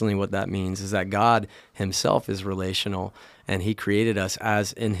personally, what that means is that God himself is relational, and he created us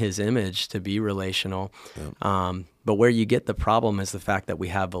as in his image to be relational. Yep. But where you get the problem is the fact that we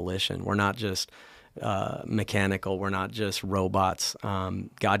have volition. We're not just mechanical. We're not just robots.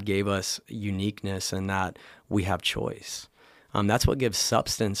 God gave us uniqueness in that we have choice. That's what gives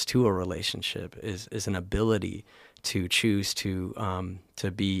substance to a relationship is an ability to choose to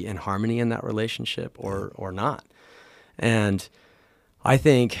be in harmony in that relationship or not. And I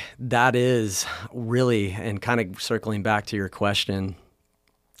think that is really, and kind of circling back to your question,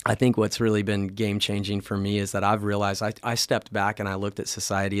 I think what's really been game-changing for me is that I've realized I stepped back and I looked at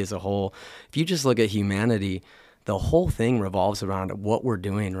society as a whole. If you just look at humanity, the whole thing revolves around what we're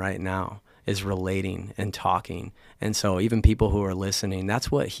doing right now is relating and talking. And so even people who are listening,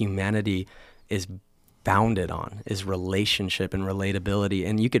 that's what humanity is founded on, is relationship and relatability.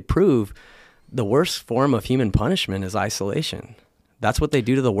 And you could prove the worst form of human punishment is isolation. That's what they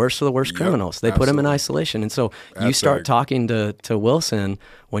do to the worst of the worst criminals. They put them in isolation. And so you start talking to Wilson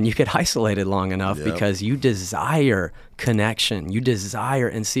when you get isolated long enough because you desire connection. You desire,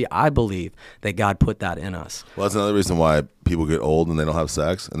 and see, I believe that God put that in us. Well, that's another reason why people get old and they don't have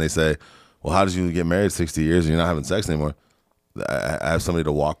sex. And they say, well, how did you get married 60 years and you're not having sex anymore? I have somebody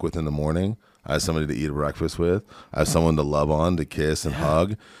to walk with in the morning. I have somebody to eat breakfast with. I have someone to love on, to kiss and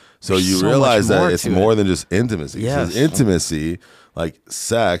hug. So you realize that it's more than just intimacy. Yes. Intimacy, like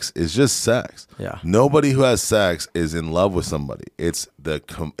sex, is just sex. Yeah. Nobody who has sex is in love with somebody. It's the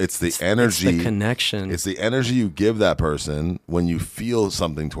energy, it's the connection. It's the energy you give that person when you feel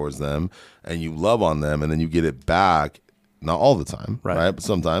something towards them and you love on them, and then you get it back. Not all the time, right? But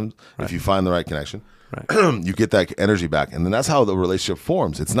sometimes, if you find the right connection, you get that energy back, and then that's how the relationship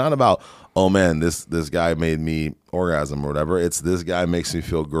forms. It's not about, oh man, this guy made me orgasm or whatever. It's, this guy makes me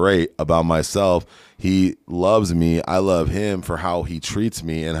feel great about myself. He loves me. I love him for how he treats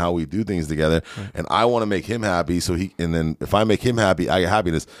me and how we do things together. And I want to make him happy. And then if I make him happy, I get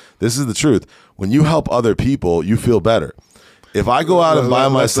happiness. This is the truth. When you help other people, you feel better. If I go out and buy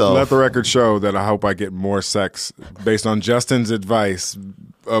myself... Let the record show that I hope I get more sex based on Justin's advice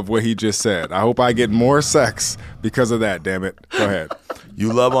of what he just said. I hope I get more sex because of that, damn it. Go ahead.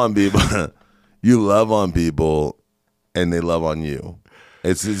 You love on people. You love on people and they love on you.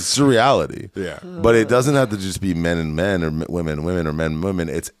 It's a reality. Yeah. But it doesn't have to just be men and men, or women and women, or men and women.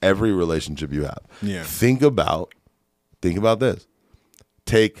 It's every relationship you have. Yeah. Think about this.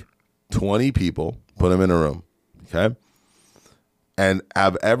 Take 20 people, put them in a room, okay? And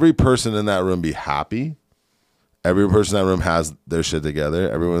have every person in that room be happy. Every person in that room has their shit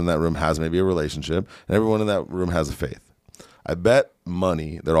together. Everyone in that room has maybe a relationship. And everyone in that room has a faith. I bet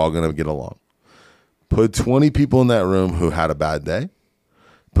money they're all going to get along. Put 20 people in that room who had a bad day.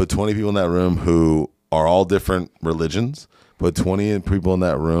 Put 20 people in that room who are all different religions. Put 20 people in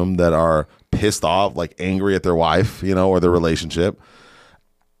that room that are pissed off, like angry at their wife, or their relationship.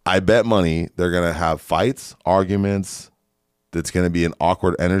 I bet money they're going to have fights, arguments. That's going to be an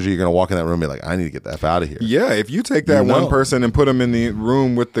awkward energy. You're going to walk in that room and be like, I need to get the F out of here. Yeah, if you take that one person and put them in the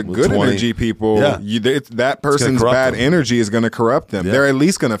room with the good 20, energy people, that person's bad energy is going to corrupt them. Yeah. They're at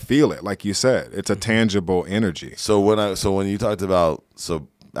least going to feel it, like you said. It's a tangible energy. So when you talked about,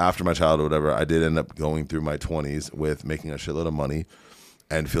 after my childhood or whatever, I did end up going through my 20s with making a shitload of money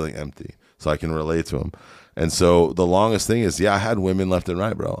and feeling empty. So I can relate to them. And so the longest thing is, I had women left and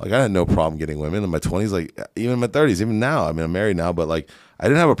right, bro. Like I had no problem getting women in my 20s, like even in my 30s, even now. I mean, I'm married now, but like I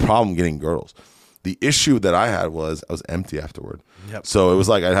didn't have a problem getting girls. The issue that I had was I was empty afterward. Yep. So it was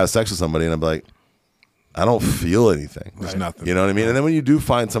like I'd have sex with somebody and I'd be like, I don't feel anything. There's nothing. You know what I mean? And then when you do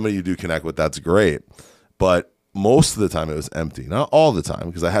find somebody you do connect with, that's great. But most of the time it was empty. Not all the time,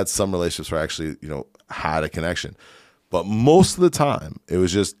 because I had some relationships where I actually, had a connection. But most of the time it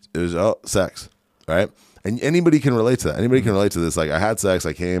was sex, right? And anybody can relate to that. Anybody can relate to this. Like, I had sex,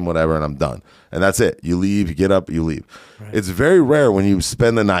 I came, whatever, and I'm done. And that's it. You leave, you get up, you leave. Right. It's very rare when you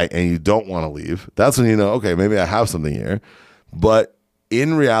spend the night and you don't want to leave. That's when you know, okay, maybe I have something here. But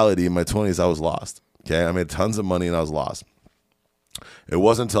in reality, in my 20s, I was lost. Okay, I made tons of money and I was lost. It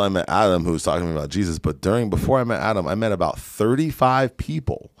wasn't until I met Adam, who was talking to me about Jesus. But before I met Adam, I met about 35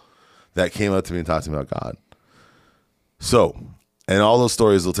 people that came up to me and talked to me about God. So, and all those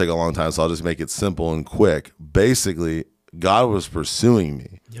stories will take a long time, so I'll just make it simple and quick. Basically, God was pursuing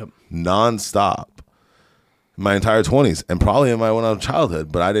me nonstop my entire 20s and probably in my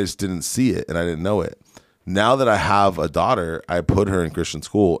childhood, but I just didn't see it and I didn't know it. Now that I have a daughter, I put her in Christian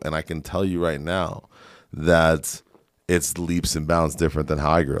school, and I can tell you right now that it's leaps and bounds different than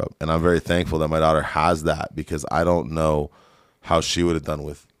how I grew up. And I'm very thankful that my daughter has that, because I don't know how she would have done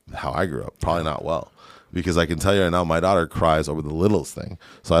with how I grew up. Probably not well. Because I can tell you right now, my daughter cries over the littlest thing.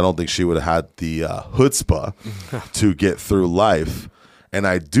 So I don't think she would have had the chutzpah to get through life. And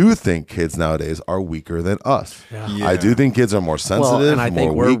I do think kids nowadays are weaker than us. Yeah. I do think kids are more sensitive, and I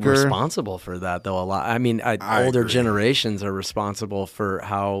think we're weaker. responsible for that, though, a lot. I mean, older agree. Generations are responsible for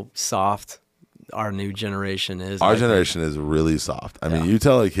how soft our new generation is. Our generation is really soft. I mean, you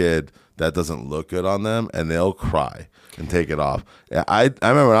tell a kid that doesn't look good on them, and they'll cry and take it off. I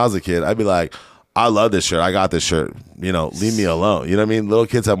remember when I was a kid, I'd be like, I love this shirt. I got this shirt. Leave me alone. You know what I mean? Little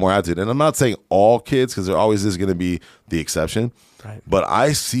kids have more attitude. And I'm not saying all kids, because there always is going to be the exception. Right. But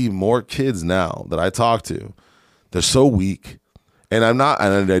I see more kids now that I talk to. They're so weak. And I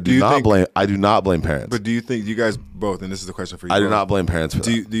do not blame parents. But do you think, you guys both, and this is the question for you. I do not blame parents for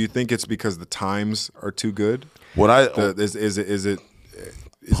that. Do you think it's because the times are too good?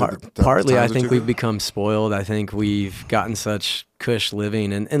 Partly, I think we've become spoiled. I think we've gotten such cush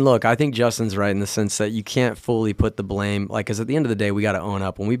living. And look, I think Justin's right in the sense that you can't fully put the blame, like, because at the end of the day, we got to own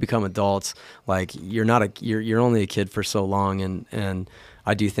up. When we become adults, like, you're only a kid for so long. And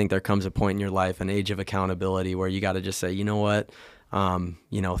I do think there comes a point in your life, an age of accountability, where you got to just say, you know what,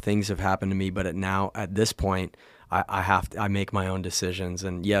 things have happened to me, but at this point, I make my own decisions.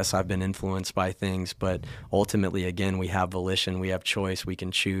 And yes, I've been influenced by things, but ultimately, again, we have volition, we have choice, we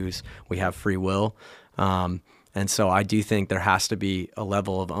can choose, we have free will. And so I do think there has to be a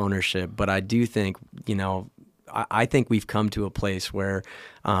level of ownership, but I do think, I think we've come to a place where,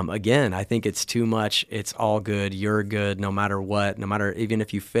 again, I think it's too much. It's all good. You're good no matter what, even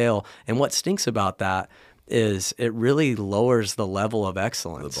if you fail. And what stinks about that is it really lowers the level of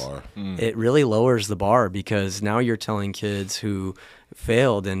excellence. The bar. It really lowers the bar, because now you're telling kids who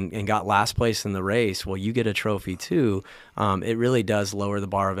failed and got last place in the race, well, you get a trophy too. It really does lower the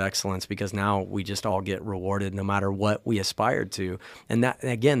bar of excellence, because now we just all get rewarded no matter what we aspired to. And that,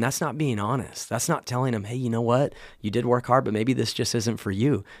 again, that's not being honest. That's not telling them, hey, you know what? You did work hard, but maybe this just isn't for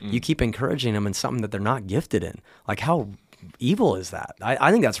you. You keep encouraging them in something that they're not gifted in. Like, how evil is that?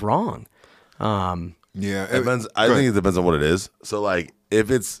 I think that's wrong. Yeah, it depends. I think it depends on what it is. So, like,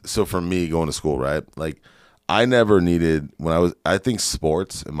 for me going to school, right? Like, I never needed I think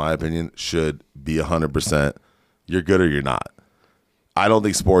sports, in my opinion, should be 100%. You're good or you're not. I don't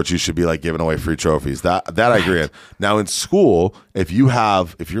think sports, you should be like giving away free trophies. That I agree on. Now in school, if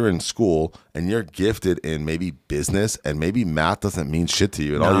you're in school and you're gifted in maybe business and maybe math doesn't mean shit to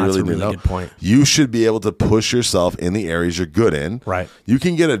you, and all you really need to know, good point. You should be able to push yourself in the areas you're good in. Right. You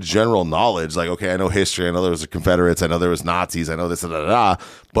can get a general knowledge, like, okay, I know history, I know there was the Confederates, I know there was Nazis, I know this,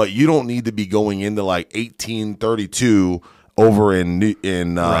 but you don't need to be going into like 1832 over in New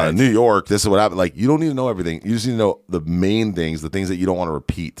York, this is what happened. Like, you don't need to know everything. You just need to know the main things, the things that you don't want to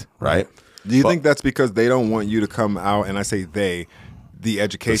repeat, right? Do you think that's because they don't want you to come out, and I say they, the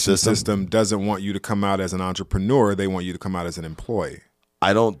education system doesn't want you to come out as an entrepreneur. They want you to come out as an employee.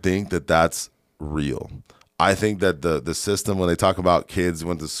 I don't think that that's real. I think that the system, when they talk about kids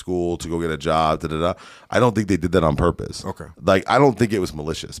went to school to go get a job, I don't think they did that on purpose. Okay. Like, I don't think it was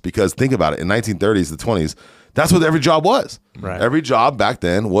malicious, because think about it. In 1930s, the 20s, that's what every job was. Right. Every job back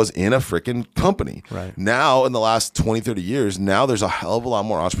then was in a freaking company. Right. Now, in the last 20, 30 years, now there's a hell of a lot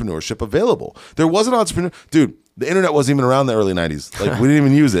more entrepreneurship available. There was an entrepreneur. Dude, the internet wasn't even around in the early 90s. Like, we didn't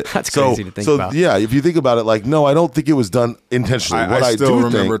even use it. That's crazy to think about. Yeah, if you think about it, like, no, I don't think it was done intentionally. I still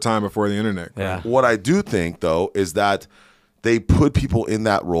remember a time before the internet. Yeah. What I do think, though, is that they put people in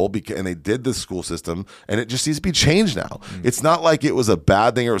that role and they did the school system, and it just needs to be changed now. It's not like it was a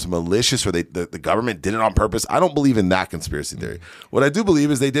bad thing or it was malicious or the government did it on purpose. I don't believe in that conspiracy theory. What I do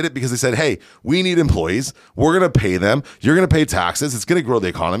believe is they did it because they said, hey, we need employees. We're going to pay them. You're going to pay taxes. It's going to grow the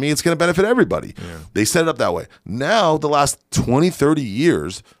economy. It's going to benefit everybody. Yeah. They set it up that way. Now, the last 20, 30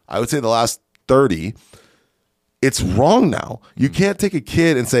 years, I would say the last 30, it's wrong now. You can't take a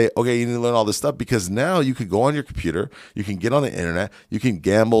kid and say, okay, you need to learn all this stuff, because now you could go on your computer, you can get on the internet, you can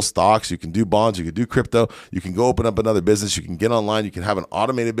gamble stocks, you can do bonds, you can do crypto, you can go open up another business, you can get online, you can have an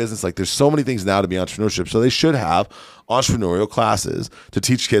automated business. Like, there's so many things now to be entrepreneurship. So they should have entrepreneurial classes to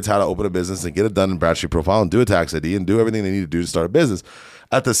teach kids how to open a business and get it done in Bradstreet Profile and do a tax ID and do everything they need to do to start a business.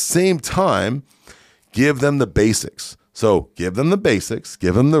 At the same time, give them the basics. So give them the basics,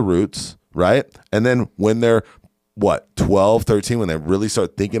 give them the roots, right? And then when they're 12, 13, when they really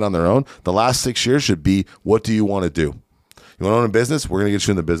start thinking on their own, the last 6 years should be, what do you want to do? You want to own a business? We're going to get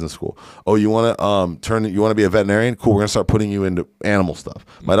you in the business school. Oh, you want to you want to be a veterinarian? Cool. We're going to start putting you into animal stuff.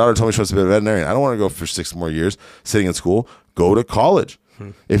 My daughter told me she wants to be a veterinarian. I don't want to go for 6 more years sitting in school. Go to college.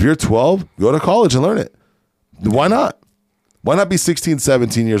 If you're 12, go to college and learn it. Why not? Why not be 16,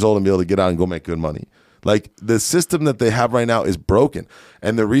 17 years old and be able to get out and go make good money? Like, the system that they have right now is broken.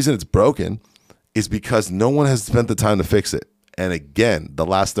 And the reason it's broken is because no one has spent the time to fix it. And again, the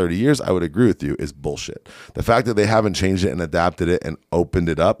last 30 years, I would agree with you, is bullshit. The fact that they haven't changed it and adapted it and opened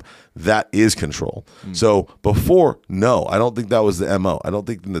it up, that is control. So before, no, I don't think that was the MO. I don't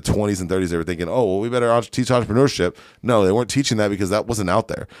think in the 20s and 30s they were thinking, oh, well, we better teach entrepreneurship. No, they weren't teaching that because that wasn't out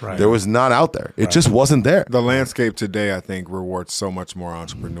there. Right. There was not out there. It just wasn't there. The landscape today, I think, rewards so much more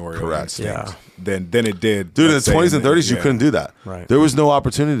entrepreneurial instinct than it did. Dude, in the 20s and 30s, you couldn't do that. Right. There was no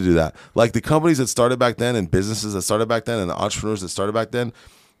opportunity to do that. Like, the companies that started back then and businesses that started back then and the entrepreneurs that started back then,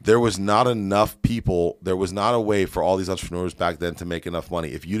 there was not enough people. There was not a way for all these entrepreneurs back then to make enough money.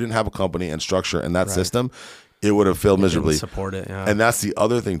 If you didn't have a company and structure and that system, it would have failed miserably. Support it, yeah. And that's the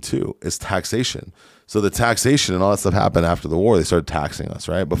other thing too, is taxation. So the taxation and all that stuff happened after the war. They started taxing us,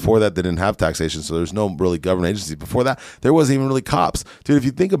 right? Before that, they didn't have taxation, so there's no really government agency. Before that, there wasn't even really cops. Dude, if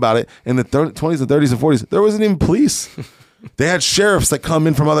you think about it, in the 20s and 30s and 40s, there wasn't even police. They had sheriffs that come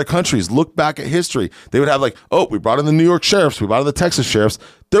in from other countries. Look back at history. They would have like, oh, we brought in the New York sheriffs. We brought in the Texas sheriffs.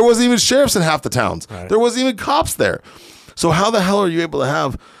 There wasn't even sheriffs in half the towns. Right. There wasn't even cops there. So how the hell are you able to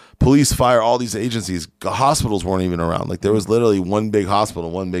have police, fire, all these agencies? Hospitals weren't even around. Like, there was literally one big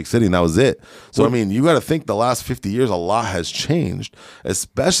hospital, one big city, and that was it. So, I mean, you got to think the last 50 years, a lot has changed,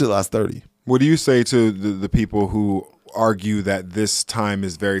 especially the last 30. What do you say to the people who argue that this time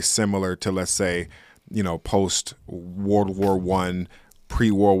is very similar to, let's say, post World War I,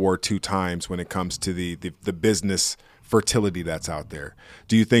 pre-World War II times when it comes to the business fertility that's out there?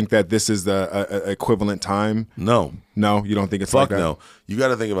 Do you think that this is the equivalent time? No, you don't think it's Fuck like that? No. You got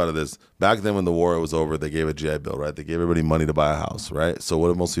to think about it this. Back then when the war was over, they gave a GI Bill, right? They gave everybody money to buy a house, right? So what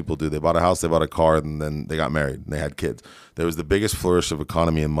did most people do? They bought a house, they bought a car, and then they got married and they had kids. There was the biggest flourish of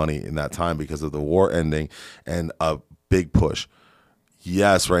economy and money in that time because of the war ending and a big push.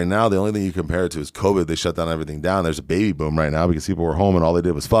 Yes, right now, the only thing you compare it to is COVID. They shut down everything down. There's a baby boom right now because people were home and all they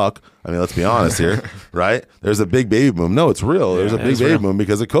did was fuck. I mean, let's be honest here, right? There's a big baby boom. No, it's real. There's a big baby boom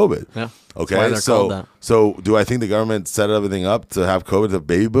because of COVID. Yeah. Okay, so do I think the government set everything up to have COVID, the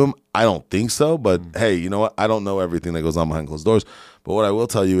baby boom? I don't think so, but hey, you know what? I don't know everything that goes on behind closed doors. But what I will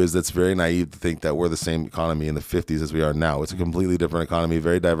tell you is it's very naive to think that we're the same economy in the 50s as we are now. It's a completely different economy,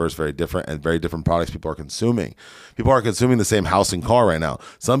 very diverse, very different, and very different products people are consuming. People aren't consuming the same house and car right now.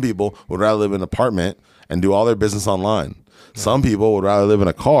 Some people would rather live in an apartment and do all their business online. Yeah. Some people would rather live in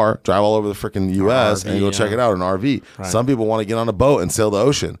a car, drive all over the freaking U.S. and go check it out, an RV. Right. Some people want to get on a boat and sail the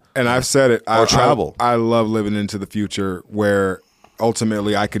ocean. And I've said it. Or travel. I love living into the future where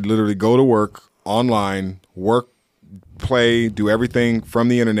ultimately I could literally go to work online, work, play, do everything from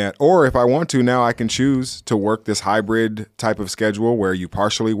the internet. Or if I want to, now I can choose to work this hybrid type of schedule where you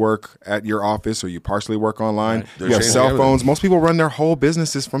partially work at your office or you partially work online. Right. You have cell phones. Most people run their whole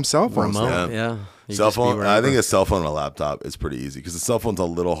businesses from cell phones. Remote, yeah. Cell phone. I think a cell phone and a laptop is pretty easy because the cell phone's a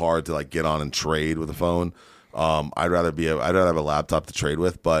little hard to like get on and trade with a phone. I'd rather have a laptop to trade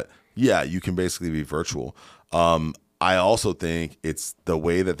with, but yeah, you can basically be virtual. I also think it's the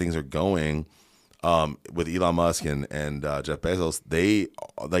way that things are going with Elon Musk and Jeff Bezos. They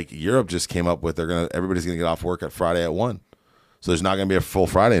like Europe just came up with everybody's gonna get off work at Friday at 1. So there's not going to be a full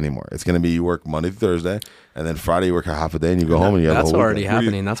Friday anymore. It's going to be you work Monday through Thursday, and then Friday you work a half a day, and you go home and you have a whole That's already weekend.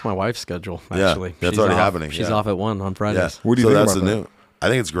 happening. That's my wife's schedule, actually. Yeah, that's already happening. She's off at 1 on Fridays. Yeah. What do you think about that? I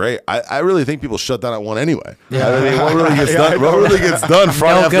think it's great. I really think people shut down at 1 anyway. Yeah. I mean, what really gets done? What really gets done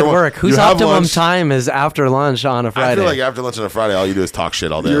Friday after good 1? work. Whose optimum time is after lunch on a Friday? I feel like after lunch on a Friday, all you do is talk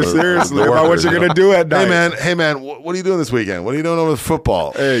shit all day. You're seriously about what you're gonna do at night. Hey man, what are you doing this weekend? What are you doing over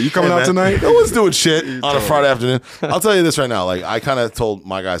football? Hey, you coming out tonight? No one's doing shit on a Friday afternoon. I'll tell you this right now. Like I kind of told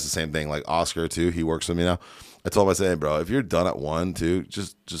my guys the same thing. Like Oscar too. He works with me now. I told him, I said, hey, bro, if you're done at 1, 2,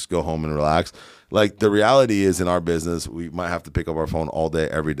 just go home and relax. Like the reality is in our business, we might have to pick up our phone all day,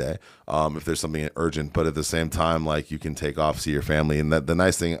 every day, if there's something urgent. But at the same time, like you can take off, see your family. And the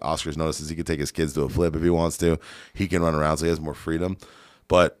nice thing Oscar's noticed is he can take his kids to a flip if he wants to. He can run around, so he has more freedom.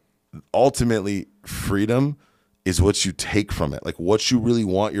 But ultimately, freedom is what you take from it. Like what you really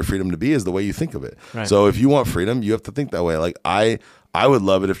want your freedom to be is the way you think of it. Right. So if you want freedom, you have to think that way. Like I would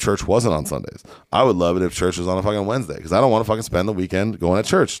love it if church wasn't on Sundays. I would love it if church was on a fucking Wednesday because I don't want to fucking spend the weekend going to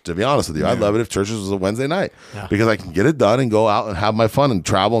church, to be honest with you. Yeah. I'd love it if church was a Wednesday night because I can get it done and go out and have my fun and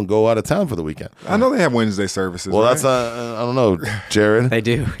travel and go out of town for the weekend. I know they have Wednesday services. Well, right? that's, I don't know, Jared. They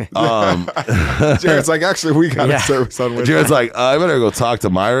do. Jared's like, actually, we got a service on Wednesday. Jared's like, I better go talk to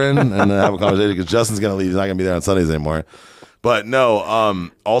Myron and have a conversation because Justin's going to leave. He's not going to be there on Sundays anymore. But no,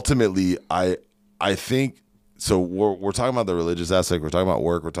 ultimately, I think, so we're talking about the religious aspect. We're talking about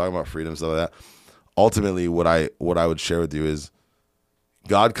work. We're talking about freedom, stuff like that. Ultimately, what I would share with you is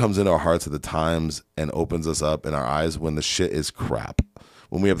God comes into our hearts at the times and opens us up in our eyes when the shit is crap,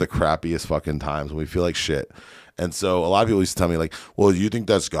 when we have the crappiest fucking times, when we feel like shit. And so a lot of people used to tell me like, well, do you think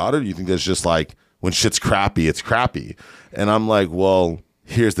that's God or do you think that's just like when shit's crappy, it's crappy? And I'm like, well,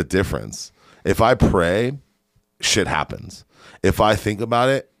 here's the difference. If I pray, shit happens. If I think about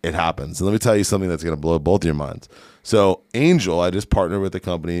it, it happens. And let me tell you something that's going to blow both your minds. So Angel, I just partnered with the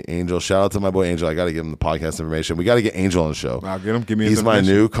company, Angel. Shout out to my boy Angel. I got to give him the podcast information. We got to get Angel on the show. I'll get him. Give me He's my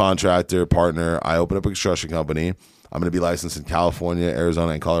new contractor partner. I opened up a construction company. I'm going to be licensed in California,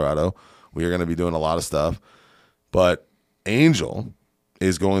 Arizona, and Colorado. We are going to be doing a lot of stuff. But Angel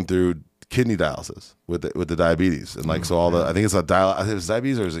is going through kidney dialysis with the diabetes, and like so all the I think it's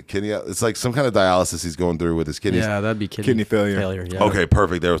diabetes or is it kidney? It's like some kind of dialysis he's going through with his kidneys. Yeah, that'd be kidney failure. Yeah. Okay,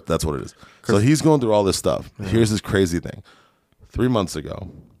 perfect. That's what it is. So he's going through all this stuff. Yeah. Here's this crazy thing. 3 months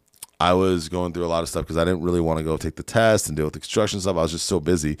ago, I was going through a lot of stuff because I didn't really want to go take the test and deal with the construction stuff. I was just so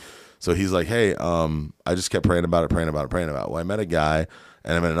busy. So he's like, hey, I just kept praying about it. Well, I met a guy.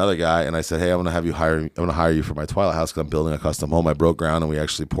 And I met another guy, and I said, "Hey, I'm gonna hire you for my Twilight house because I'm building a custom home. I broke ground, and we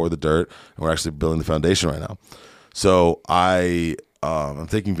actually poured the dirt, and we're actually building the foundation right now." So I'm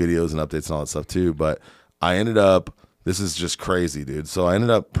taking videos and updates and all that stuff too. But I ended up, this is just crazy, dude. So I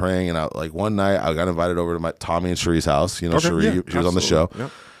ended up praying, and like one night I got invited over to my Tommy and Cherie's house. You know, Cherie, she was on the show.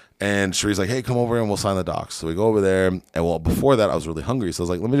 Yep. And Cherie's like, hey, come over and we'll sign the docs. So we go over there. And well, before that, I was really hungry. So I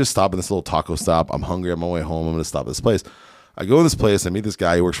was like, let me just stop in this little taco stop. I'm hungry. I'm on my way home. I'm going to stop at this place. I go in this place. I meet this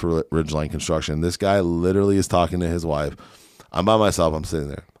guy. He works for Ridgeline Construction. This guy literally is talking to his wife. I'm by myself. I'm sitting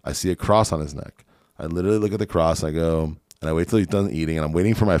there. I see a cross on his neck. I literally look at the cross. I go, and I wait till he's done eating. And I'm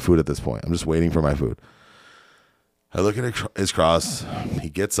waiting for my food at this point. I'm just waiting for my food. I look at his cross. He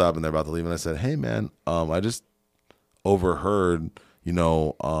gets up and they're about to leave. And I said, hey, man, I just overheard, he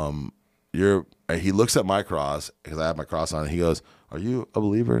looks at my cross because I have my cross on. And he goes, are you a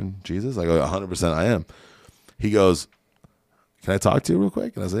believer in Jesus? I go, 100% I am. He goes, can I talk to you real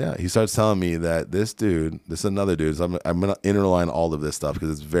quick? And I said, yeah. He starts telling me that this is another dude. So I'm going to interline all of this stuff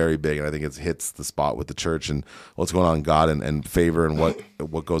because it's very big. And I think it hits the spot with the church and what's going on in God and favor and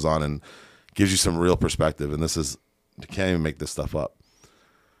what goes on and gives you some real perspective. And you can't even make this stuff up.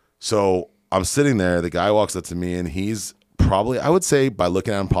 So I'm sitting there. The guy walks up to me and he's probably, I would say by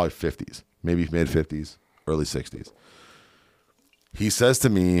looking at him, probably 50s, maybe mid 50s, early 60s. He says to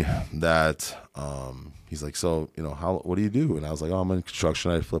me that, he's like, so, what do you do? And I was like, oh, I'm in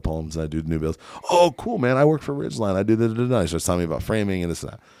construction. I flip homes and I do new builds. Oh, cool, man. I work for Ridgeline. I do da. He starts telling me about framing and this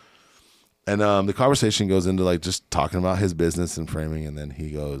and that. And the conversation goes into like just talking about his business and framing. And then he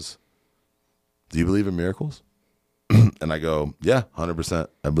goes, do you believe in miracles? And I go, yeah, 100%.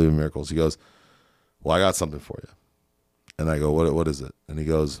 I believe in miracles. He goes, well, I got something for you. And I go, what is it? And he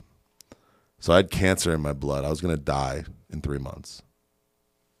goes, so I had cancer in my blood. I was going to die in 3 months.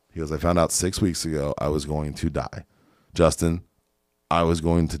 He goes, I found out 6 weeks ago I was going to die. Justin, I was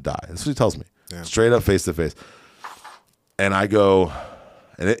going to die. That's what he tells me. Yeah. Straight up, face to face. And I go,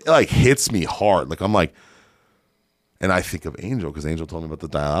 and it like hits me hard. Like I'm like, and I think of Angel because Angel told me about the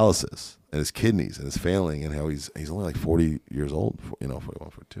dialysis and his kidneys and his failing and how he's only like 40 years old, 41,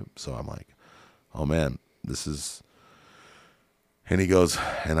 42. So I'm like, oh man, this is. And he goes,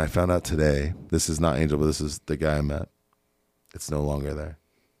 and I found out today, this is not Angel, but this is the guy I met. It's no longer there.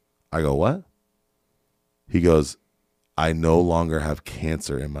 I go, what? He goes, I no longer have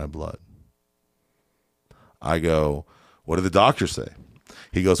cancer in my blood. I go, what did the doctor say?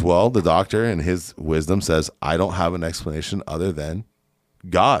 He goes, well, the doctor in his wisdom says, I don't have an explanation other than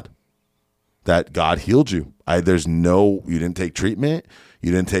God, that God healed you. You didn't take treatment.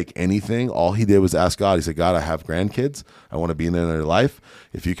 You didn't take anything. All he did was ask God. He said, God, I have grandkids. I want to be in their life.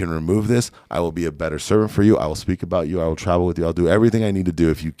 If you can remove this, I will be a better servant for you. I will speak about you. I will travel with you. I'll do everything I need to do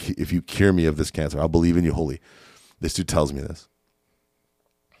if you cure me of this cancer. I'll believe in you wholly. This dude tells me this.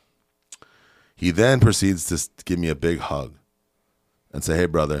 He then proceeds to give me a big hug and say, hey,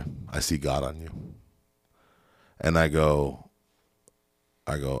 brother, I see God on you. And I'm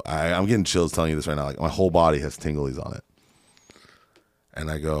getting chills telling you this right now. Like my whole body has tinglies on it. And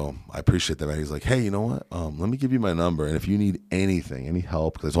I go, I appreciate that, man. He's like, hey, you know what? Let me give you my number. And if you need anything, any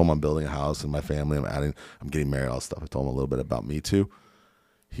help, because I told him I'm building a house and my family, I'm getting married, all this stuff. I told him a little bit about me too.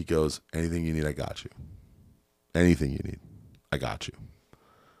 He goes, anything you need, I got you. Anything you need, I got you.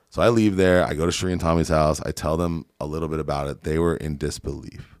 So I leave there. I go to Sheree and Tommy's house. I tell them a little bit about it. They were in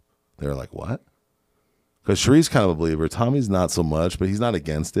disbelief. They were like, what? Because Sheree's kind of a believer. Tommy's not so much, but he's not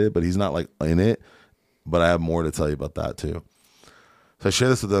against it, but he's not like in it. But I have more to tell you about that too. So I share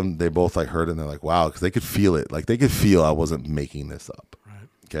this with them. They both like heard it and they're like, wow, because they could feel it. Like they could feel I wasn't making this up. Right.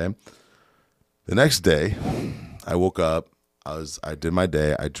 Okay. The next day, I woke up. I did my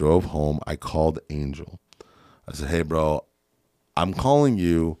day. I drove home. I called Angel. I said, hey, bro, I'm calling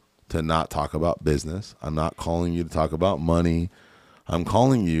you to not talk about business. I'm not calling you to talk about money. I'm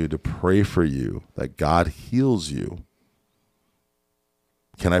calling you to pray for you that God heals you.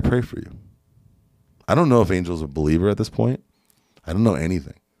 Can I pray for you? I don't know if Angel's a believer at this point. I don't know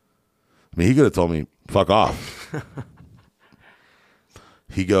anything. I mean, he could have told me, fuck off.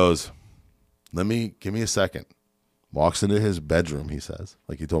 He goes, give me a second. Walks into his bedroom, he says,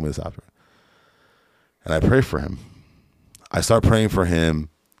 like he told me this after. And I pray for him. I start praying for him.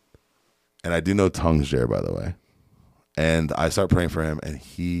 And I do know tongues, Jared, by the way. And I start praying for him. And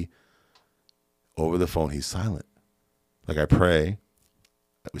he, over the phone, he's silent. Like I pray,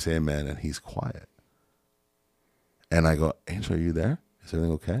 we say amen, and he's quiet. And I go, Angel, are you there? Is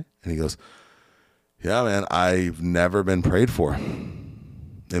everything okay? And he goes, yeah, man, I've never been prayed for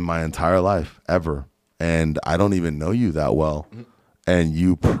in my entire life, ever. And I don't even know you that well. And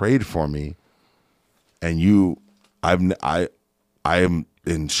you prayed for me. And I am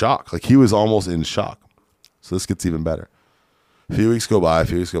in shock. Like he was almost in shock. So this gets even better. A few weeks go by.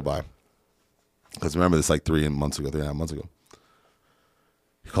 Because remember this like 3.5 months ago.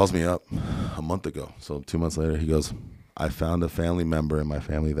 He calls me up a month ago. So 2 months later, he goes, I found a family member in my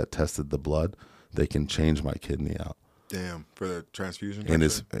family that tested the blood. They can change my kidney out. Damn, for the transfusion? In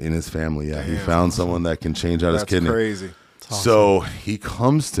his family, yeah. Damn. He found someone that can change out his kidney. That's crazy. Awesome. So he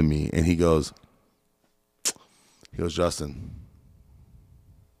comes to me and he goes, Justin,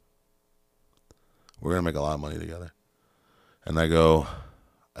 we're going to make a lot of money together. And I go,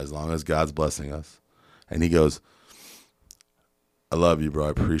 as long as God's blessing us. And he goes, I love you, bro.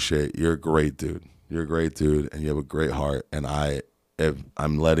 I appreciate you're a great dude. You're a great dude, and you have a great heart. And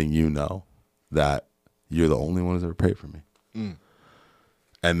I'm letting you know that you're the only one who's ever prayed for me. Mm.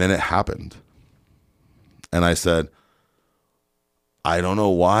 And then it happened. And I said, I don't know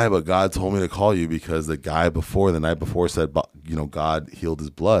why, but God told me to call you because the guy the night before said, God healed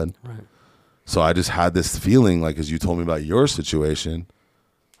his blood. Right. So I just had this feeling like, as you told me about your situation,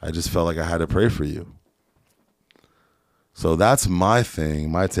 I just felt like I had to pray for you. So that's my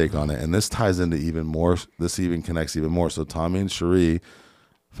thing, my take on it. And this ties into even more. This even connects even more. So Tommy and Cherie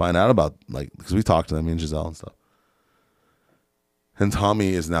find out about, because we talked to them, me and Giselle and stuff. And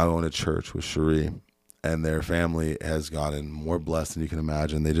Tommy is now going to church with Cherie. And their family has gotten more blessed than you can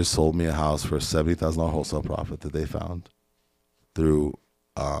imagine. They just sold me a house for a $70,000 wholesale profit that they found through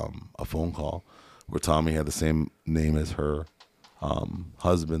a phone call where Tommy had the same name as her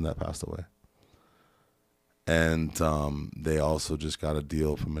husband that passed away. And they also just got a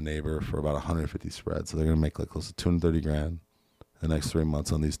deal from a neighbor for about 150 spreads. So they're going to make like close to $230,000 the next 3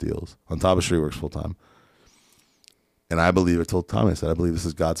 months on these deals. On top of Cherie works full time. And I believe, I told Tommy, I said, I believe this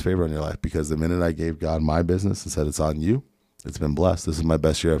is God's favor on your life, because the minute I gave God my business and said it's on you, It's been blessed. This is my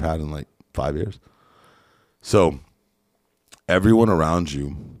best year I've had in like 5 years. So everyone around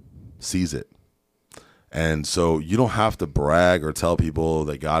you sees it. And so you don't have to brag or tell people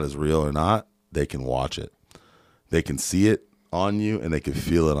that God is real or not. They can watch it. They can see it on you and they can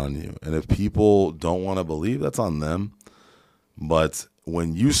feel it on you. And if people don't want to believe, that's on them. But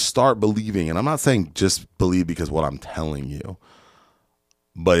when you start believing, and I'm not saying just believe because what I'm telling you,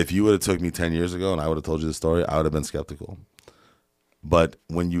 but if you would have took me 10 years ago and I would have told you the story, I would have been skeptical. But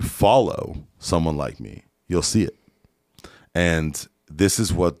when you follow someone like me, you'll see it. And this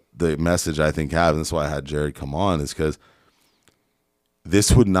is what the message I think have, and that's why I had Jared come on, is because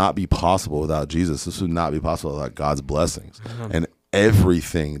this would not be possible without Jesus. This would not be possible without God's blessings. And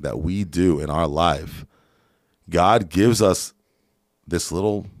everything that we do in our life, God gives us this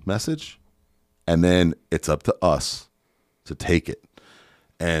little message, and then it's up to us to take it.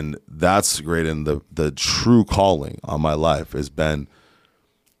 And that's great. And the true calling on my life has been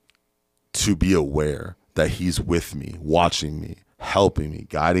to be aware that he's with me, watching me, helping me,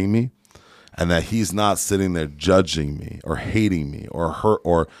 guiding me, and that he's not sitting there judging me or hating me or hurt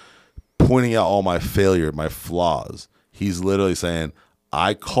or pointing out all my failure, my flaws. He's literally saying,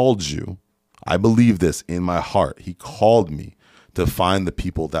 I called you. I believe this in my heart. He called me to find the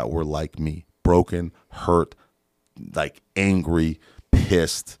people that were like me, broken, hurt, like angry,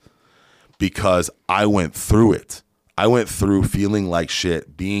 pissed, because I went through it. I went through feeling like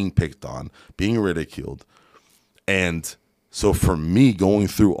shit, being picked on, being ridiculed. And so for me, going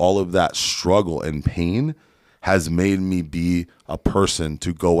through all of that struggle and pain has made me be a person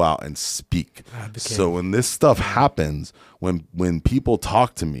to go out and speak. So when this stuff happens, when people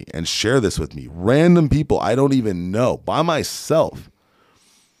talk to me and share this with me, random people I don't even know, by myself,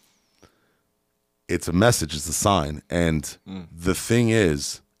 it's a message, it's a sign. And the thing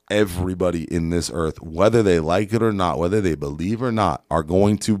is, everybody in this earth, whether they like it or not, whether they believe or not, are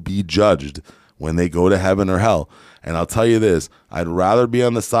going to be judged when they go to heaven or hell. And I'll tell you this, I'd rather be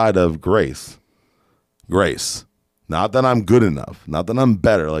on the side of grace. Grace. Not that I'm good enough, not that I'm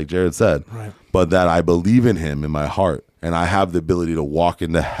better, like Jared said, right, but that I believe in him in my heart and I have the ability to walk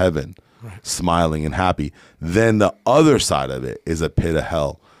into heaven smiling and happy. Then the other side of it is a pit of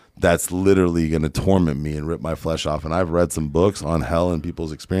hell that's literally going to torment me and rip my flesh off. And I've read some books on hell and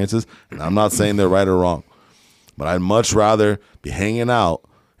people's experiences, and I'm not saying they're right or wrong, but I'd much rather be hanging out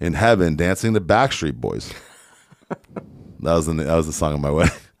in heaven dancing the Backstreet Boys. That was the song of my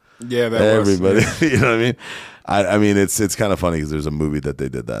wedding. Yeah, that everybody, was. You know what I mean? I mean, it's kind of funny because there's a movie that they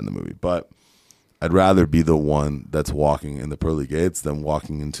did that in the movie, but I'd rather be the one that's walking in the pearly gates than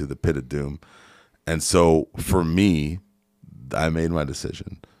walking into the pit of doom. And so for me, I made my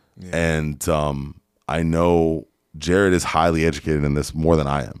decision. Yeah. And I know Jared is highly educated in this more than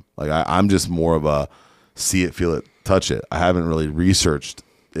I am. Like I'm just more of a see it, feel it, touch it. I haven't really researched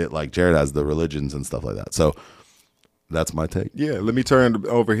it like Jared has, the religions and stuff like that. So that's my take. Yeah, let me turn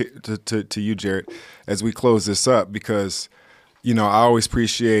over here to you, Jared, as we close this up, because, you know, I always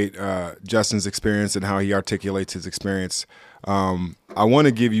appreciate Justin's experience and how he articulates his experience. I want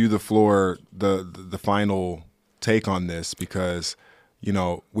to give you the floor, the final take on this, because, you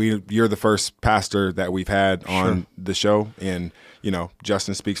know, you're the first pastor that we've had on the show, and, you know,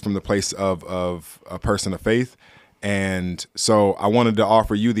 Justin speaks from the place of a person of faith. And so I wanted to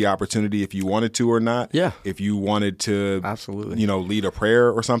offer you the opportunity, if you wanted to or not. Yeah. If you wanted to, absolutely, you know, lead a prayer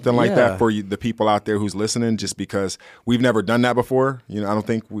or something like that for the people out there who's listening, just because we've never done that before. You know, I don't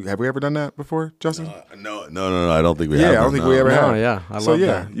think have we ever done that before, Justin? No. I don't think we have. Yeah, I don't think we ever have. Yeah, I love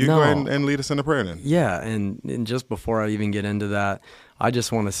that. You go ahead and lead us in a prayer then. Yeah, and just before I even get into that, I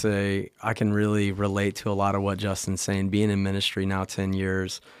just want to say I can really relate to a lot of what Justin's saying. Being in ministry now 10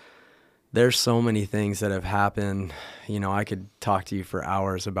 years. There's so many things that have happened. You know, I could talk to you for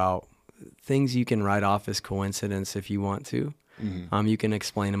hours about things you can write off as coincidence if you want to. Mm-hmm. You can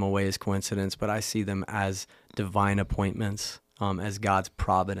explain them away as coincidence, but I see them as divine appointments, as God's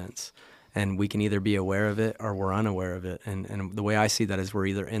providence. And we can either be aware of it or we're unaware of it. And the way I see that is we're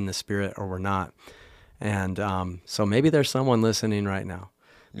either in the Spirit or we're not. And so maybe there's someone listening right now.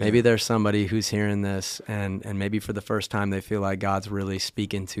 Maybe there's somebody who's hearing this and maybe for the first time they feel like God's really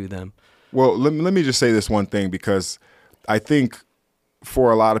speaking to them. Well, let me just say this one thing, because I think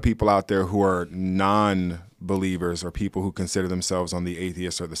for a lot of people out there who are non-believers or people who consider themselves on the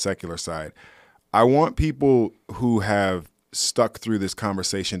atheist or the secular side, I want people who have stuck through this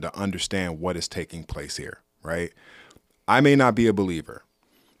conversation to understand what is taking place here, right? I may not be a believer,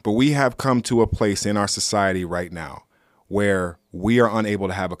 but we have come to a place in our society right now where we are unable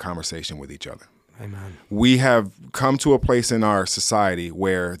to have a conversation with each other. Amen. We have come to a place in our society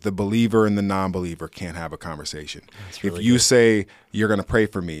where the believer and the non-believer can't have a conversation. Really if you good. say you're going to pray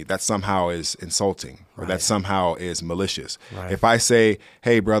for me, that somehow is insulting, or that somehow is malicious. Right. If I say,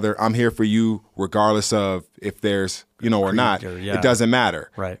 hey, brother, I'm here for you regardless of if there's, or not, it doesn't matter.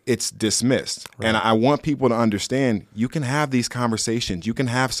 Right. It's dismissed. Right. And I want people to understand you can have these conversations. You can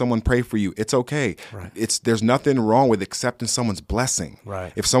have someone pray for you. It's okay. Right. There's nothing wrong with accepting someone's blessing.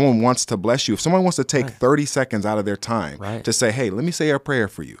 Right. If someone wants to bless you, if someone wants to take 30 seconds out of their time to say, hey, let me say a prayer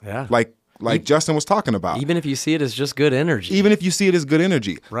for you. Yeah. Like Justin was talking about. Even if you see it as just good energy. Even if you see it as good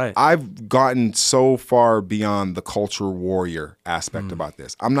energy. Right. I've gotten so far beyond the cultural warrior aspect about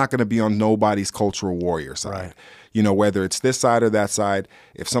this. I'm not going to be on nobody's cultural warrior side. Right. Whether it's this side or that side,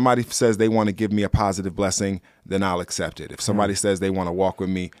 if somebody says they want to give me a positive blessing, then I'll accept it. If somebody says they want to walk with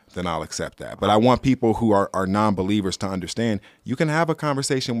me, then I'll accept that. But I want people who are non-believers to understand you can have a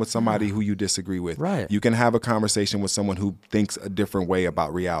conversation with somebody who you disagree with. Right. You can have a conversation with someone who thinks a different way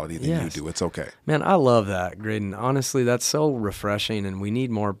about reality than you do. It's okay. Man, I love that, Graydon. Honestly, that's so refreshing, and we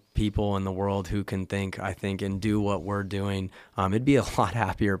need more people in the world who can think, and do what we're doing. It'd be a lot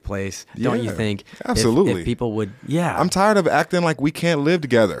happier place, don't you think? Absolutely. If people would, I'm tired of acting like we can't live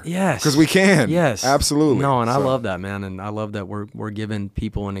together. Yes. Because we can. Yes. Absolutely. No, and I love that, man. And I love that we're giving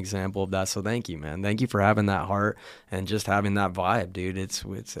people an example of that. So thank you, man. Thank you for having that heart and just having that vibe, dude. It's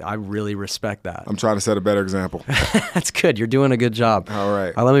I really respect that. I'm trying to set a better example. That's good. You're doing a good job. All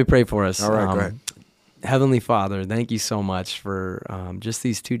right. Let me pray for us. All right, go ahead. Heavenly Father, thank you so much for just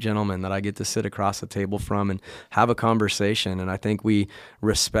these two gentlemen that I get to sit across the table from and have a conversation. And I think we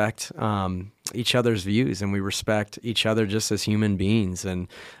respect each other's views, and we respect each other just as human beings. And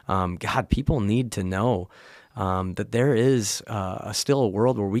God, people need to know that there is still a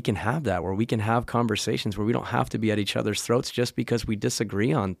world where we can have that, where we can have conversations, where we don't have to be at each other's throats just because we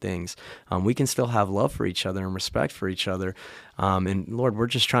disagree on things. We can still have love for each other and respect for each other. And Lord, we're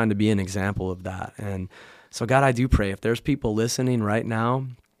just trying to be an example of that. And so God, I do pray if there's people listening right now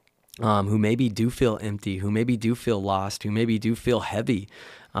who maybe do feel empty, who maybe do feel lost, who maybe do feel heavy,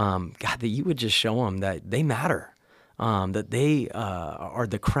 God, that you would just show them that they matter. That they are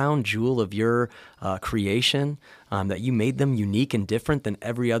the crown jewel of your creation, that you made them unique and different than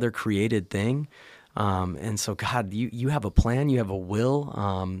every other created thing. And so, God, you have a plan, you have a will.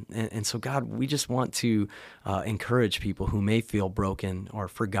 And so, God, we just want to encourage people who may feel broken or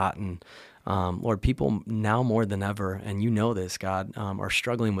forgotten. Lord, people now more than ever, and you know this, God, are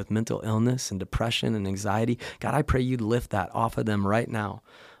struggling with mental illness and depression and anxiety. God, I pray you'd lift that off of them right now.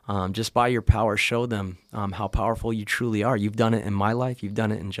 Just by your power, show them how powerful you truly are. You've done it in my life. You've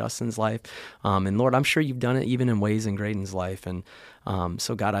done it in Justin's life. And Lord, I'm sure you've done it even in ways in Graydon's life. And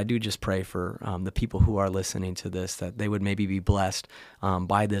so God, I do just pray for the people who are listening to this, that they would maybe be blessed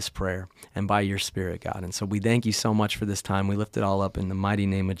by this prayer and by your Spirit, God. And so we thank you so much for this time. We lift it all up in the mighty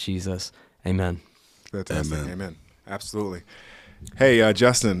name of Jesus. Amen. Fantastic. Amen. Absolutely. Hey,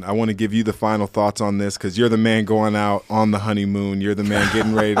 Justin, I want to give you the final thoughts on this because you're the man going out on the honeymoon. You're the man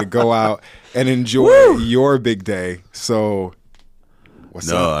getting ready to go out and enjoy your big day. So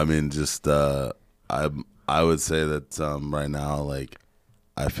what's up? No, I mean, just I would say that right now, like,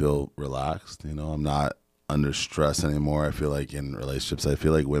 I feel relaxed. I'm not under stress anymore. I feel like in relationships, I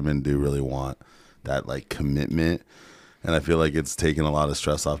feel like women do really want that, like, commitment. And I feel like it's taken a lot of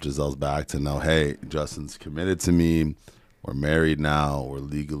stress off Giselle's back to know, hey, Justin's committed to me. We're married now. We're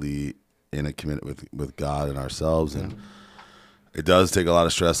legally in a commitment with God and ourselves, and it does take a lot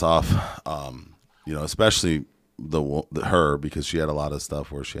of stress off. Especially her, because she had a lot of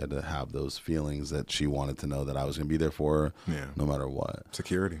stuff where she had to have those feelings that she wanted to know that I was going to be there for her, no matter what.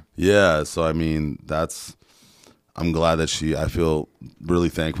 Security. Yeah. So I mean, I'm glad that I feel really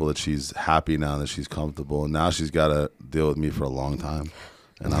thankful that she's happy now, that she's comfortable, and now she's got to deal with me for a long time,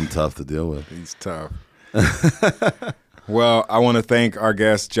 and I'm tough to deal with. He's tough. Well, I want to thank our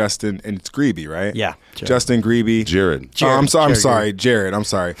guest, Justin, and it's Greebee, right? Yeah. Jared. Justin Greebee. Jared. I'm sorry. Jared, I'm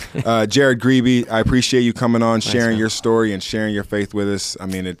sorry. Jared Greebee, I appreciate you coming on, sharing your story and sharing your faith with us. I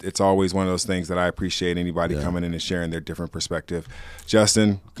mean, it's always one of those things that I appreciate anybody coming in and sharing their different perspective.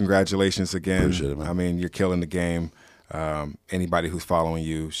 Justin, congratulations again. Appreciate it, man. I mean, you're killing the game. Anybody who's following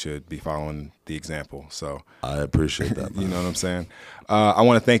you should be following the example. So I appreciate that, man. You know what I'm saying? I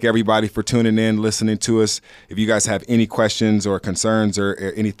want to thank everybody for tuning in, listening to us. If you guys have any questions or concerns or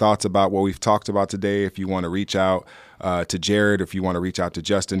any thoughts about what we've talked about today, if you want to reach out to Jared, if you want to reach out to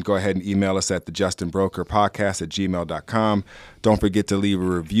Justin, go ahead and email us at thejustinbrokerpodcast@gmail.com. Don't forget to leave a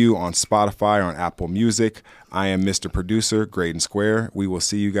review on Spotify or on Apple Music. I am Mr. Producer, Graydon Square. We will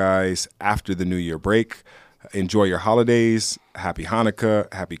see you guys after the New Year break. Enjoy your holidays. Happy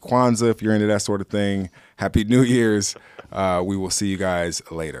Hanukkah. Happy Kwanzaa if you're into that sort of thing. Happy New Year's. We will see you guys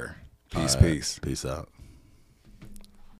later. Peace. Peace out.